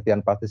 proyek penelitian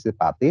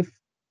partisipatif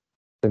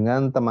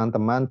dengan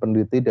teman-teman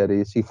peneliti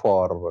dari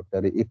CIFOR,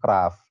 dari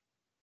IKRAF,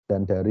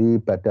 dan dari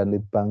Badan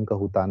Litbang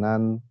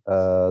Kehutanan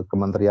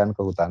Kementerian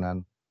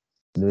Kehutanan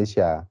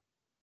Indonesia.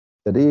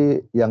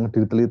 Jadi yang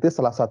diteliti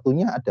salah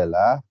satunya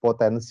adalah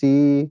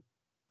potensi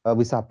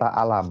wisata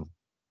alam.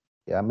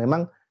 Ya,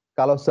 memang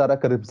kalau secara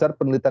garis besar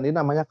penelitian ini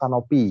namanya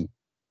kanopi.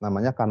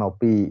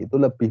 Itu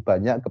lebih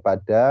banyak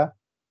kepada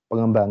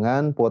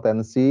pengembangan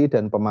potensi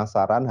dan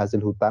pemasaran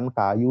hasil hutan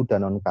kayu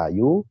dan non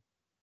kayu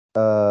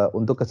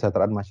untuk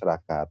kesejahteraan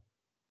masyarakat.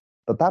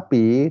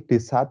 Tetapi di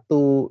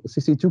satu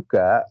sisi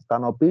juga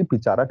kanopi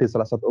bicara di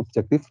salah satu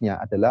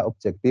objektifnya adalah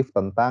objektif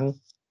tentang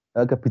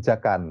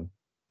kebijakan,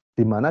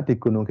 di mana di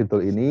Gunung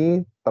Kidul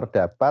ini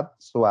terdapat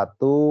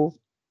suatu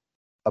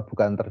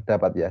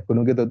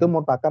Gunung Kidul itu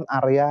merupakan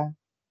area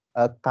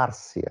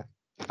kars ya,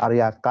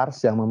 area kars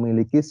yang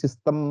memiliki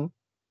sistem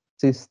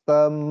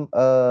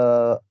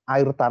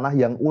air tanah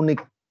yang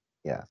unik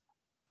ya.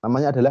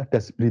 Namanya adalah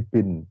Das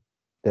Bribin,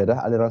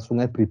 daerah aliran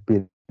sungai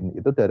Bribin,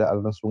 itu daerah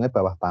aliran sungai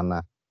bawah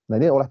tanah. Nah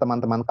ini oleh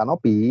teman-teman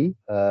kanopi,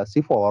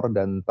 CIFOR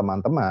dan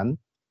teman-teman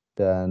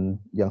dan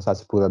yang saya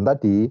sebutkan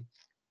tadi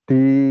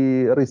di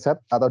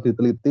riset atau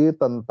diteliti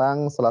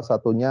tentang salah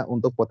satunya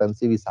untuk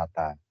potensi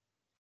wisata.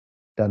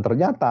 Dan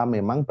ternyata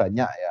memang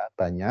banyak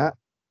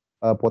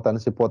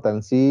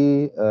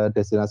potensi-potensi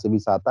destinasi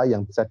wisata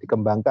yang bisa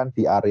dikembangkan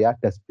di area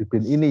Das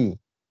Bribin ini.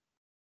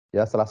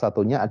 Ya, salah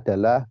satunya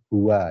adalah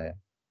gua ya.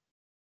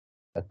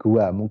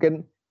 Gua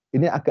mungkin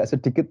ini agak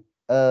sedikit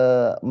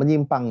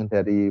menyimpang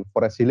dari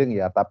forest healing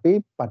ya,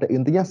 tapi pada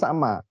intinya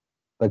sama.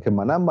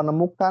 Bagaimana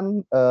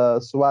menemukan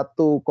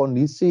suatu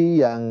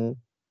kondisi yang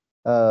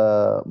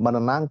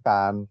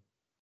menenangkan,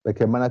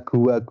 bagaimana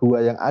gua-gua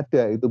yang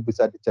ada itu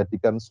bisa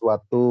dijadikan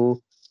suatu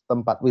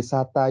tempat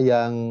wisata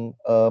yang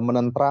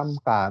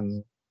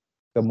menenteramkan,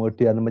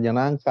 kemudian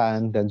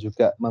menyenangkan dan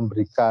juga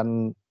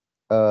memberikan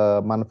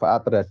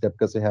manfaat terhadap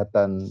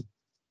kesehatan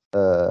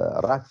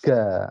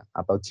raga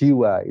atau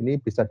jiwa, ini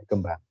bisa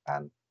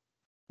dikembangkan.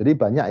 Jadi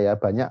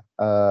banyak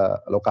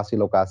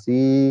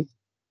lokasi-lokasi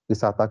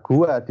wisata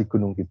gua di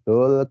Gunung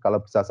Kidul. Kalau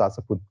bisa saya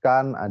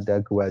sebutkan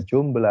ada Gua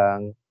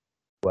Jomblang,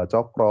 Gua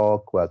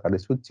Cokro, Gua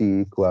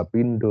Kalisuci, Gua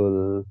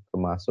Pindul,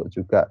 termasuk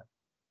juga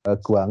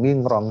Gua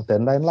Ngingrong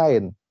dan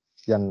lain-lain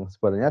yang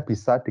sebenarnya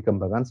bisa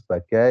dikembangkan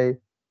sebagai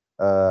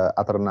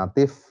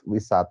alternatif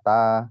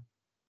wisata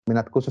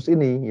minat khusus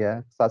ini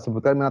ya. Saya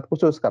sebutkan minat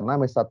khusus karena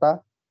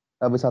wisata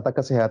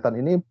kesehatan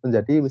ini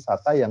menjadi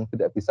wisata yang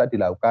tidak bisa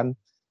dilakukan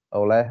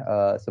oleh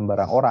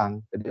sembarang orang.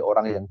 Jadi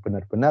orang yang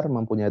benar-benar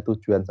mempunyai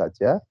tujuan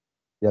saja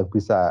yang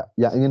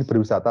ingin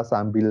berwisata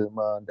sambil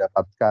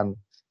mendapatkan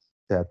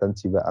kesehatan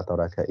jiwa atau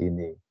raga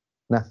ini.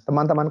 Nah,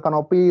 teman-teman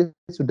kanopi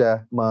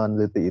sudah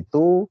meneliti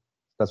itu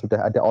dan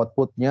sudah ada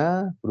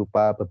outputnya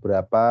berupa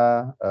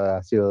beberapa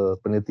hasil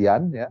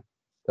penelitian ya,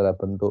 dalam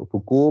bentuk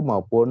buku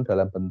maupun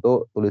dalam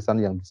bentuk tulisan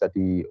yang bisa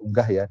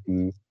diunggah ya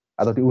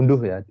atau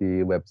diunduh ya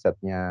di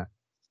websitenya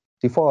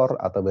CIFOR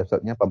atau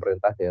websitenya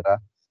pemerintah daerah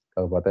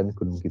Kabupaten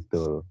Gunung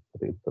Kidul,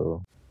 seperti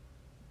itu.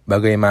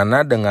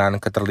 Bagaimana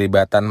dengan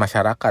keterlibatan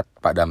masyarakat,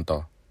 Pak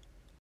Damto?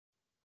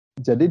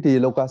 Jadi di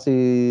lokasi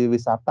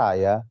wisata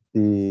ya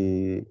di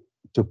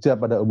Jogja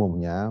pada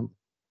umumnya,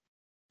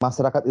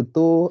 masyarakat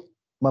itu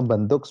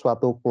membentuk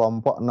suatu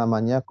kelompok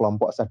namanya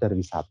kelompok sadar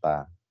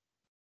wisata.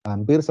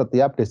 Hampir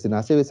setiap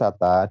destinasi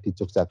wisata di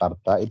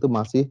Yogyakarta itu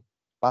masih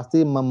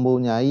pasti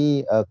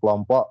mempunyai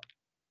kelompok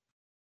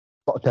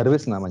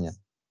darwis namanya.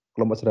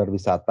 Kelompok sadar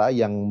wisata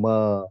yang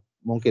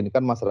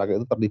memungkinkan masyarakat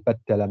itu terlibat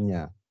di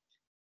dalamnya.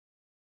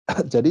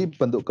 Jadi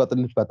bentuk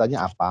keterlibatannya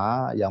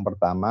apa? Yang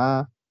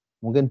pertama,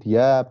 mungkin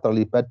dia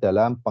terlibat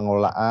dalam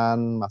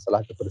pengelolaan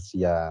masalah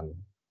kebersihan,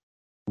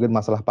 mungkin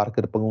masalah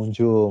parkir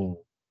pengunjung,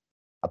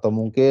 atau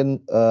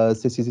mungkin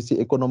sisi-sisi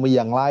ekonomi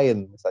yang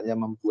lain, misalnya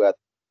membuat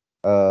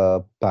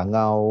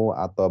bangau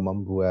atau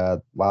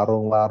membuat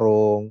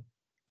warung-warung,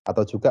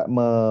 atau juga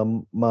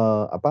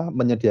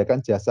menyediakan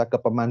jasa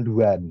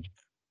kepemanduan.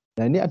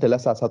 Nah ini adalah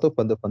salah satu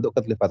bentuk-bentuk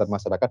keterlibatan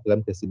masyarakat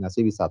dalam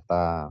destinasi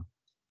wisata.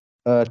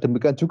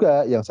 Demikian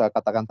juga yang saya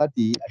katakan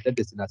tadi, ada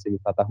destinasi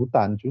wisata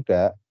hutan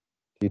juga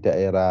di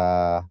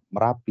daerah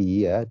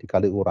Merapi ya, di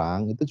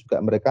Kaliurang, itu juga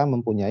mereka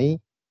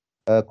mempunyai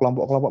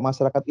kelompok-kelompok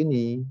masyarakat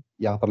ini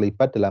yang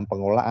terlibat dalam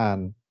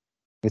pengelolaan.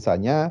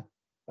 Misalnya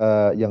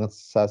yang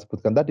saya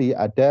sebutkan tadi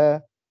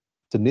ada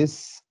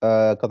jenis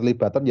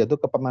keterlibatan yaitu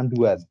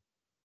kepemanduan.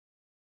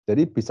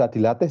 Jadi bisa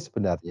dilatih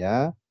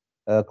sebenarnya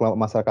kelompok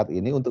masyarakat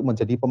ini untuk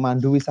menjadi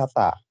pemandu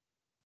wisata.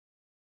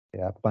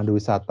 Ya, pemandu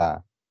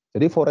wisata.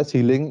 Jadi forest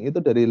healing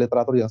itu dari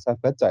literatur yang saya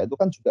baca itu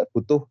kan juga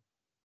butuh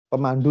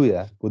pemandu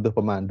ya, butuh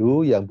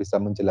pemandu yang bisa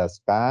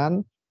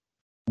menjelaskan,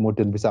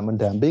 kemudian bisa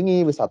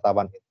mendampingi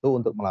wisatawan itu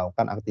untuk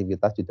melakukan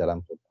aktivitas di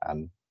dalam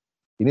hutan.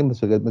 Ini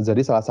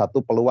menjadi salah satu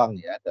peluang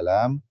ya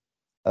dalam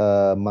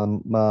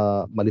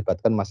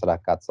melibatkan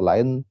masyarakat,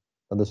 selain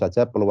tentu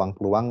saja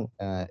peluang-peluang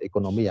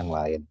ekonomi yang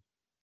lain.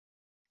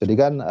 Jadi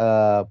kan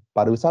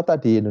pariwisata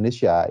di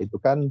Indonesia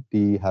itu kan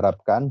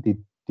diharapkan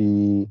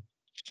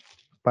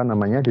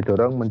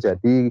didorong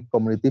menjadi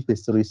community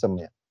based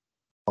tourism ya,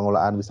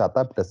 pengelolaan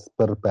wisata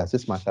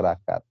berbasis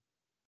masyarakat.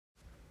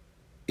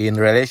 In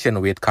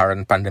relation with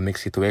current pandemic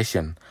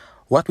situation,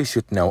 what we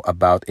should know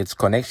about its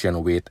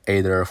connection with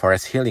either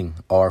forest healing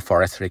or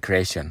forest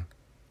recreation?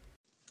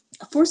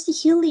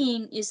 Forest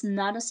healing is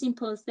not a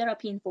simple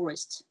therapy in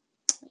forest.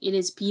 It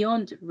is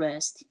beyond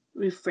rest,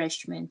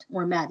 refreshment,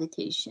 or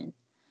meditation.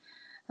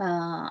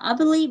 I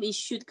believe it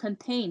should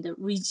contain the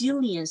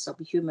resilience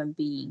of a human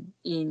being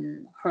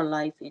in her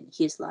life and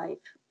his life.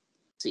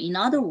 So, in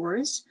other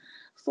words,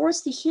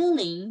 forest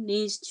healing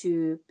needs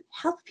to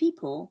help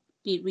people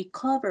be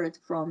recovered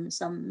from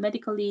some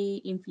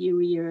medically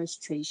inferior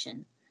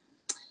situation.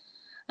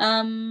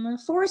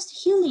 Forest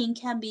healing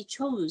can be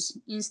chosen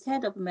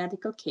instead of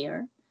medical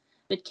care,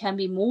 but can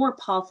be more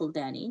powerful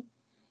than it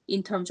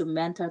in terms of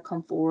mental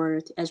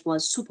comfort as well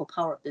as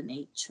superpower of the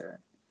nature.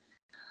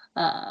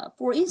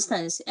 For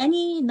instance,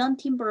 any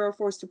non-timber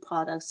forest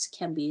products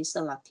can be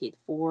selected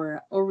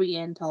for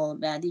oriental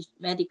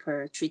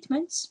medical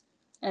treatments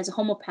as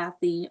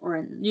homeopathy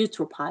or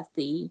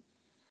naturopathy,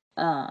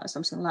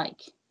 something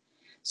like.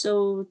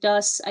 So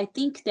thus, I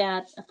think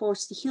that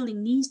forest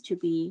healing needs to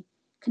be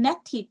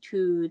connected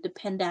to the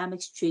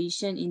pandemic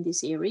situation in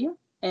this era.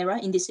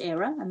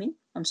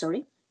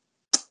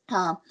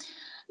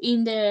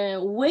 In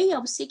the way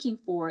of seeking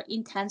for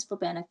intangible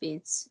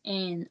benefits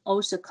and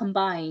also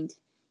combined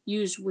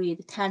use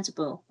with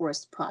tangible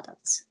forest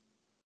products.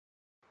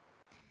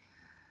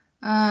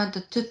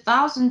 The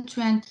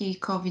 2020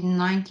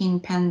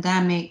 COVID-19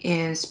 pandemic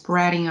is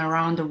spreading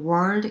around the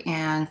world,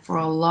 and for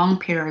a long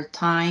period of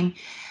time,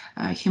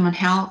 human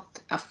health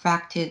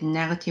affected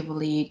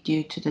negatively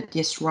due to the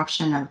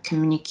disruption of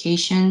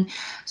communication,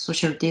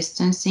 social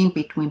distancing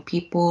between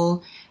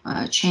people,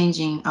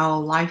 changing our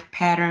life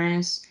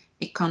patterns,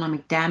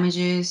 economic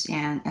damages,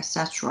 and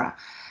etc.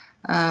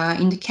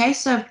 In the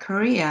case of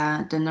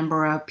Korea, the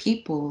number of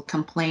people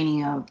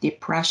complaining of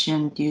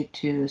depression due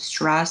to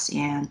stress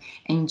and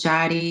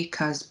anxiety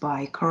caused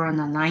by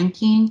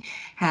Corona-19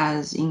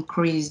 has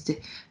increased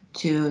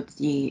to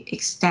the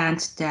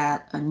extent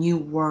that a new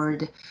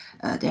word,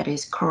 that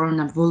is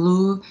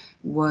Corona-Vulu,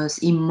 was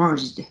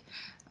emerged.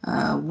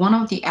 One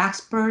of the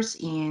experts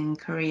in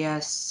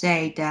Korea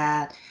say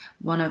that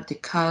one of the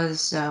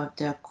causes of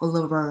the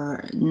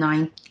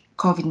COVID-19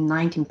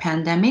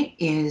 pandemic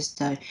is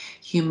the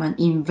human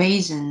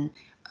invasion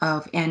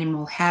of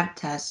animal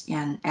habitats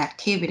and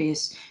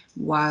activities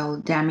while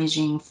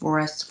damaging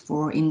forests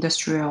for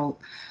industrial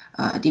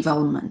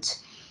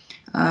development.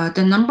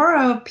 The number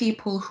of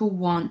people who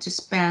want to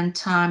spend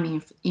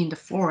time in the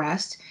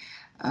forest,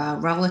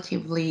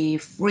 relatively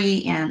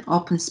free and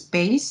open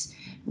space,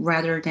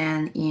 rather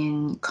than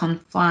in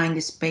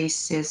confined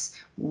spaces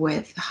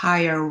with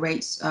higher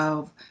rates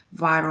of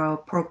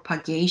viral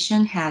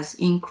propagation has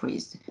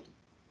increased.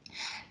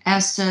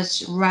 As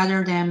such,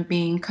 rather than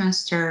being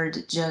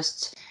considered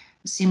just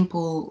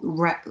simple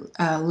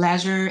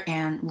leisure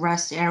and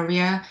rest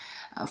area,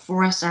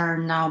 forests are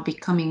now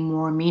becoming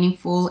more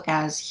meaningful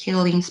as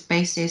healing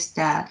spaces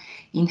that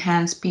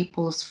enhance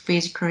people's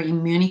physical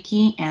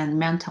immunity and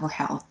mental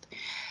health.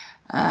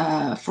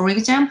 For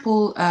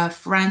example,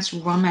 French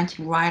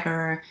romantic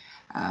writer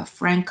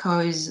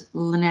Francois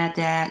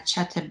Lunede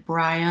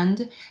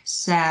Chateaubriand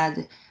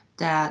said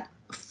that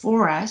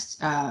forests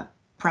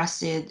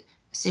precede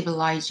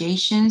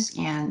civilizations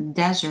and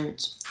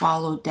deserts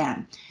follow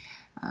them.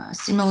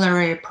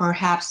 Similarly,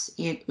 perhaps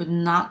it would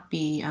not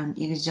be an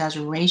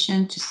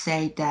exaggeration to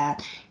say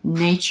that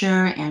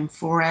nature and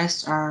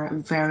forests are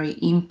very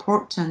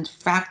important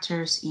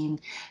factors in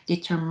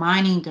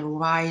determining the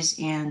rise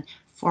and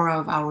fall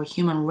of our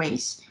human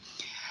race.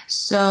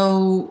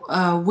 So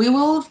we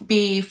will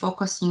be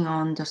focusing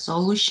on the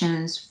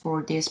solutions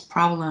for this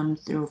problem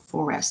through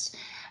forests.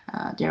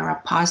 There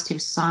are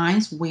positive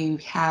signs we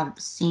have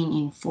seen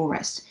in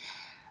forests.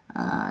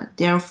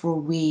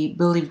 Therefore, we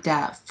believe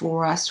that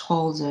forest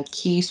holds a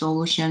key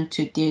solution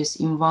to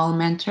these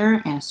environmental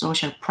and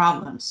social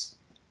problems.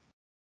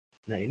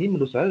 Nah, ini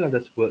menurut saya ada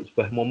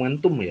sebuah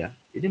momentum ya.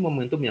 Ini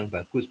momentum yang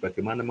bagus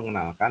bagaimana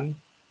mengenalkan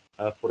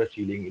forest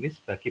healing ini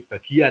sebagai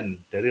bagian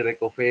dari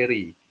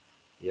recovery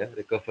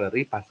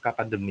pasca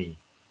pandemi.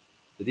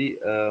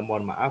 Jadi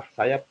mohon maaf,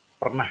 saya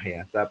pernah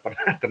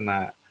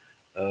kena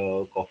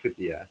COVID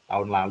ya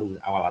awal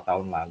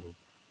tahun lalu.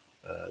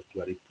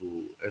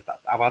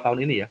 Awal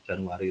tahun ini ya,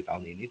 Januari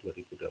tahun ini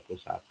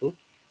 2021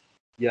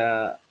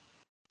 ya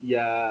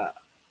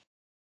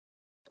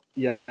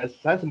Ya,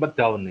 saya sempat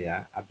down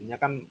ya. Artinya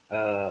kan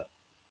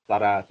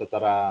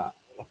secara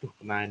waduh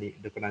kena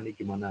ini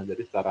gimana.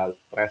 Jadi secara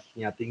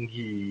stresnya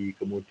tinggi,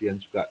 kemudian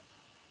juga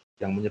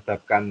yang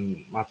menyebabkan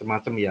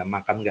macam-macam ya,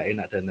 makan nggak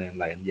enak dan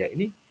lain-lain. Ya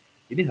ini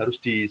harus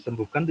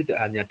disembuhkan tidak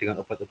hanya dengan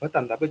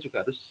obat-obatan, tapi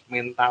juga harus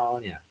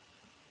mentalnya.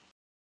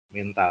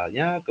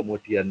 Mentalnya,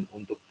 kemudian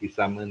untuk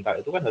bisa mental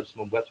itu kan harus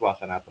membuat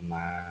suasana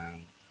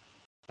tenang,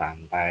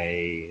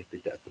 santai,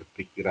 tidak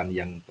berpikiran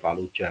yang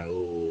terlalu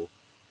jauh.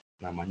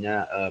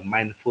 Namanya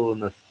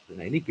mindfulness.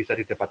 Nah, ini bisa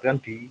didapatkan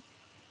di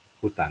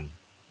hutan.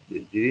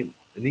 Jadi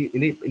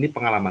ini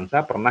pengalaman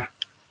saya pernah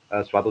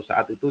suatu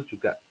saat itu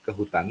juga ke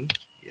hutan,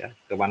 ya,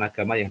 ke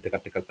Wanagama yang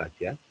dekat-dekat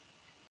saja.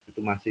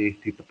 Itu masih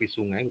di tepi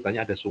sungai,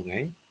 hutannya ada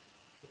sungai.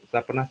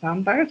 Saya pernah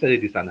santai saja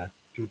di sana,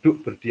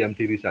 duduk berdiam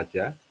diri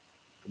saja.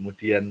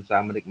 Kemudian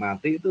saya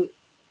menikmati itu,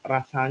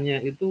 rasanya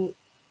itu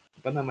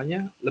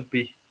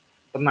lebih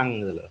tenang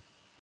gitu loh.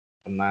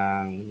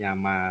 Tenang,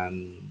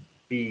 nyaman,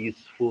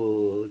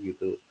 peaceful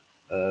gitu.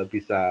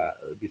 Bisa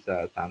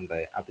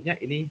santai. Artinya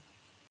ini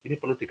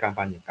perlu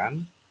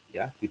dikampanyekan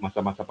ya. Di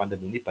masa-masa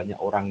pandemi ini banyak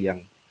orang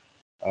yang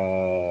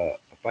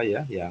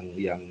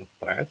yang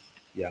stres,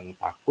 yang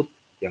takut,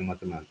 yang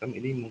macam-macam.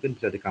 Ini mungkin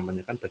bisa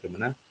dikampanyekan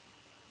bagaimana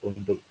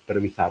untuk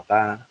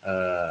berwisata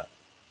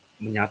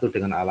menyatu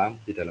dengan alam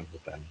di dalam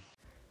hutan.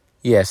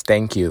 Yes,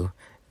 thank you.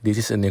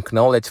 This is a new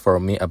knowledge for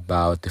me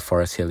about the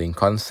forest healing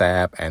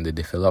concept and the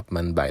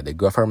development by the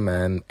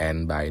government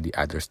and by the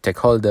other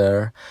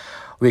stakeholder.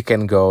 We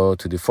can go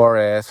to the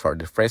forest for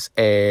the fresh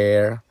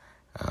air,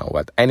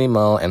 what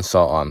animal, and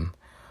so on.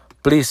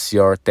 Please,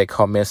 your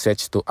take-home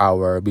message to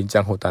our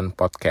Bincang Hutan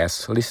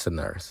podcast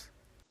listeners.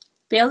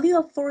 Value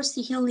of forest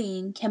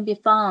healing can be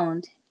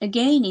found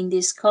again in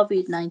this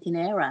COVID-19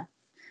 era.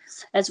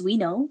 As we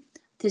know,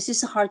 this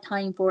is a hard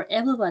time for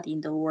everybody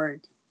in the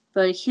world,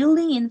 but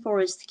healing in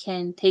forest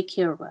can take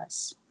care of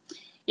us.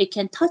 It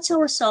can touch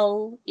our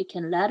soul, it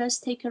can let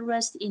us take a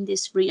rest in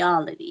this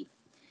reality.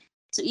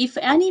 So if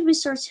any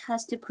research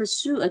has to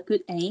pursue a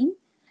good aim,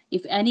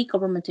 if any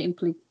governmental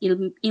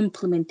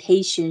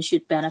implementation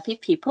should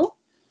benefit people,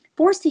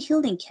 forest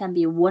healing can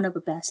be one of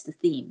the best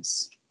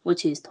themes,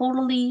 which is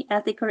totally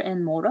ethical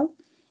and moral,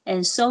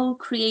 and so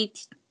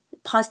create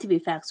positive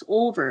effects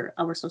over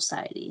our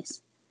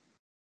societies.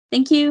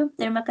 Thank you.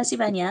 Terima kasih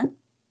banyak.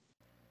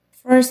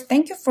 First,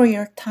 thank you for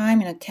your time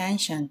and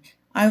attention.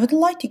 I would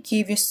like to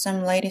give you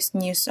some latest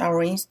news of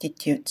our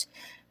institute.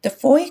 The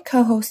FOI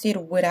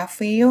co-hosted with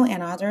FAO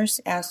and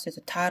others as to the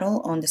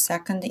title on the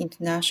second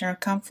International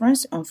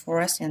Conference on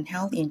Forest and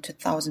Health in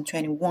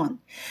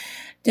 2021.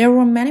 There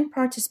were many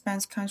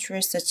participants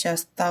countries such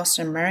as South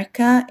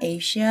America,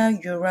 Asia,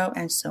 Europe,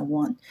 and so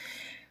on.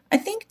 I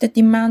think the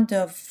demand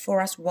of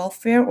forest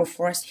welfare or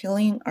forest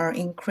healing are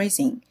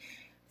increasing.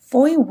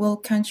 FOI will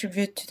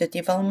contribute to the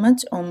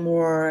development of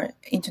more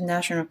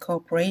international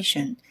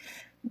cooperation.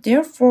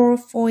 Therefore,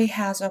 FOI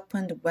has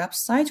opened a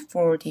website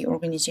for the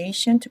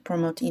organization to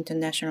promote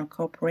international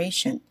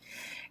cooperation.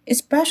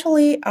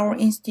 Especially, our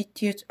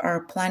institute are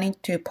planning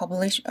to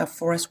publish a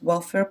forest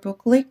welfare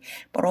booklet,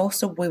 but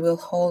also we will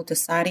hold the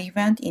side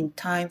event in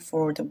time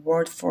for the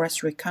World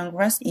Forestry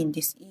Congress in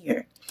this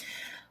year.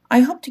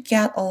 I hope to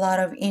get a lot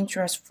of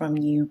interest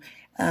from you.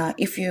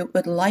 If you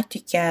would like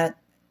to get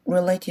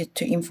related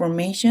to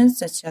information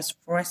such as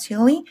forest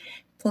healing,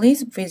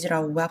 please visit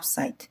our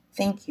website.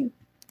 Thank you.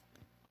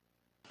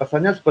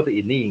 Pesannya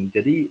seperti ini.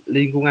 Jadi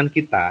lingkungan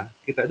kita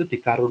itu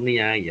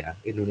dikarunia ya,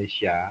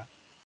 Indonesia,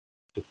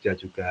 Jogja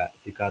juga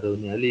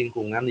dikarunia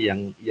lingkungan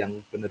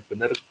yang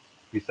benar-benar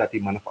bisa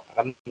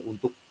dimanfaatkan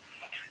untuk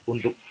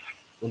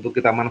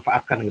kita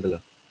manfaatkan gitu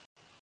loh.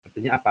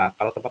 Artinya apa?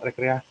 Kalau tempat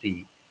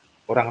rekreasi,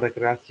 orang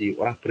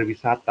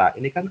berwisata,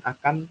 ini kan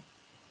akan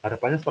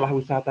harapannya setelah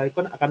wisata itu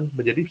kan akan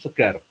menjadi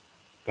segar,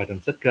 badan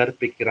segar,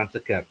 pikiran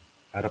segar.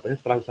 Harapannya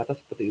setelah wisata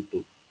seperti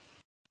itu.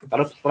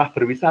 Kalau setelah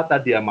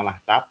berwisata dia malah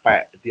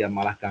capek, dia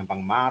malah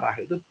gampang marah,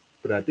 itu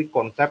berarti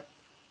konsep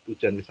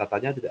tujuan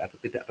wisatanya tidak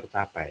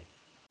tercapai.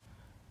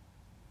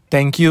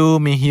 Thank you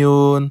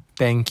Mi-hyun,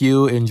 thank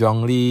you In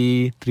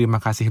Jong-lee.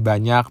 Terima kasih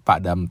banyak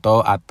Pak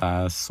Damto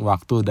atas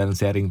waktu dan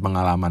sharing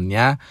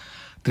pengalamannya.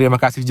 Terima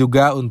kasih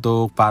juga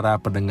untuk para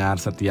pendengar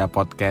setiap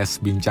podcast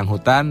Bincang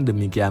Hutan.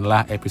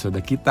 Demikianlah episode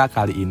kita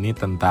kali ini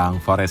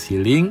tentang forest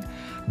healing.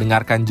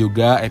 Dengarkan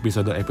juga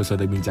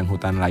episode-episode Bincang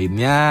Hutan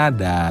lainnya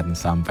dan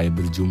sampai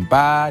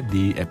berjumpa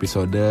di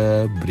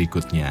episode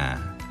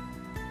berikutnya.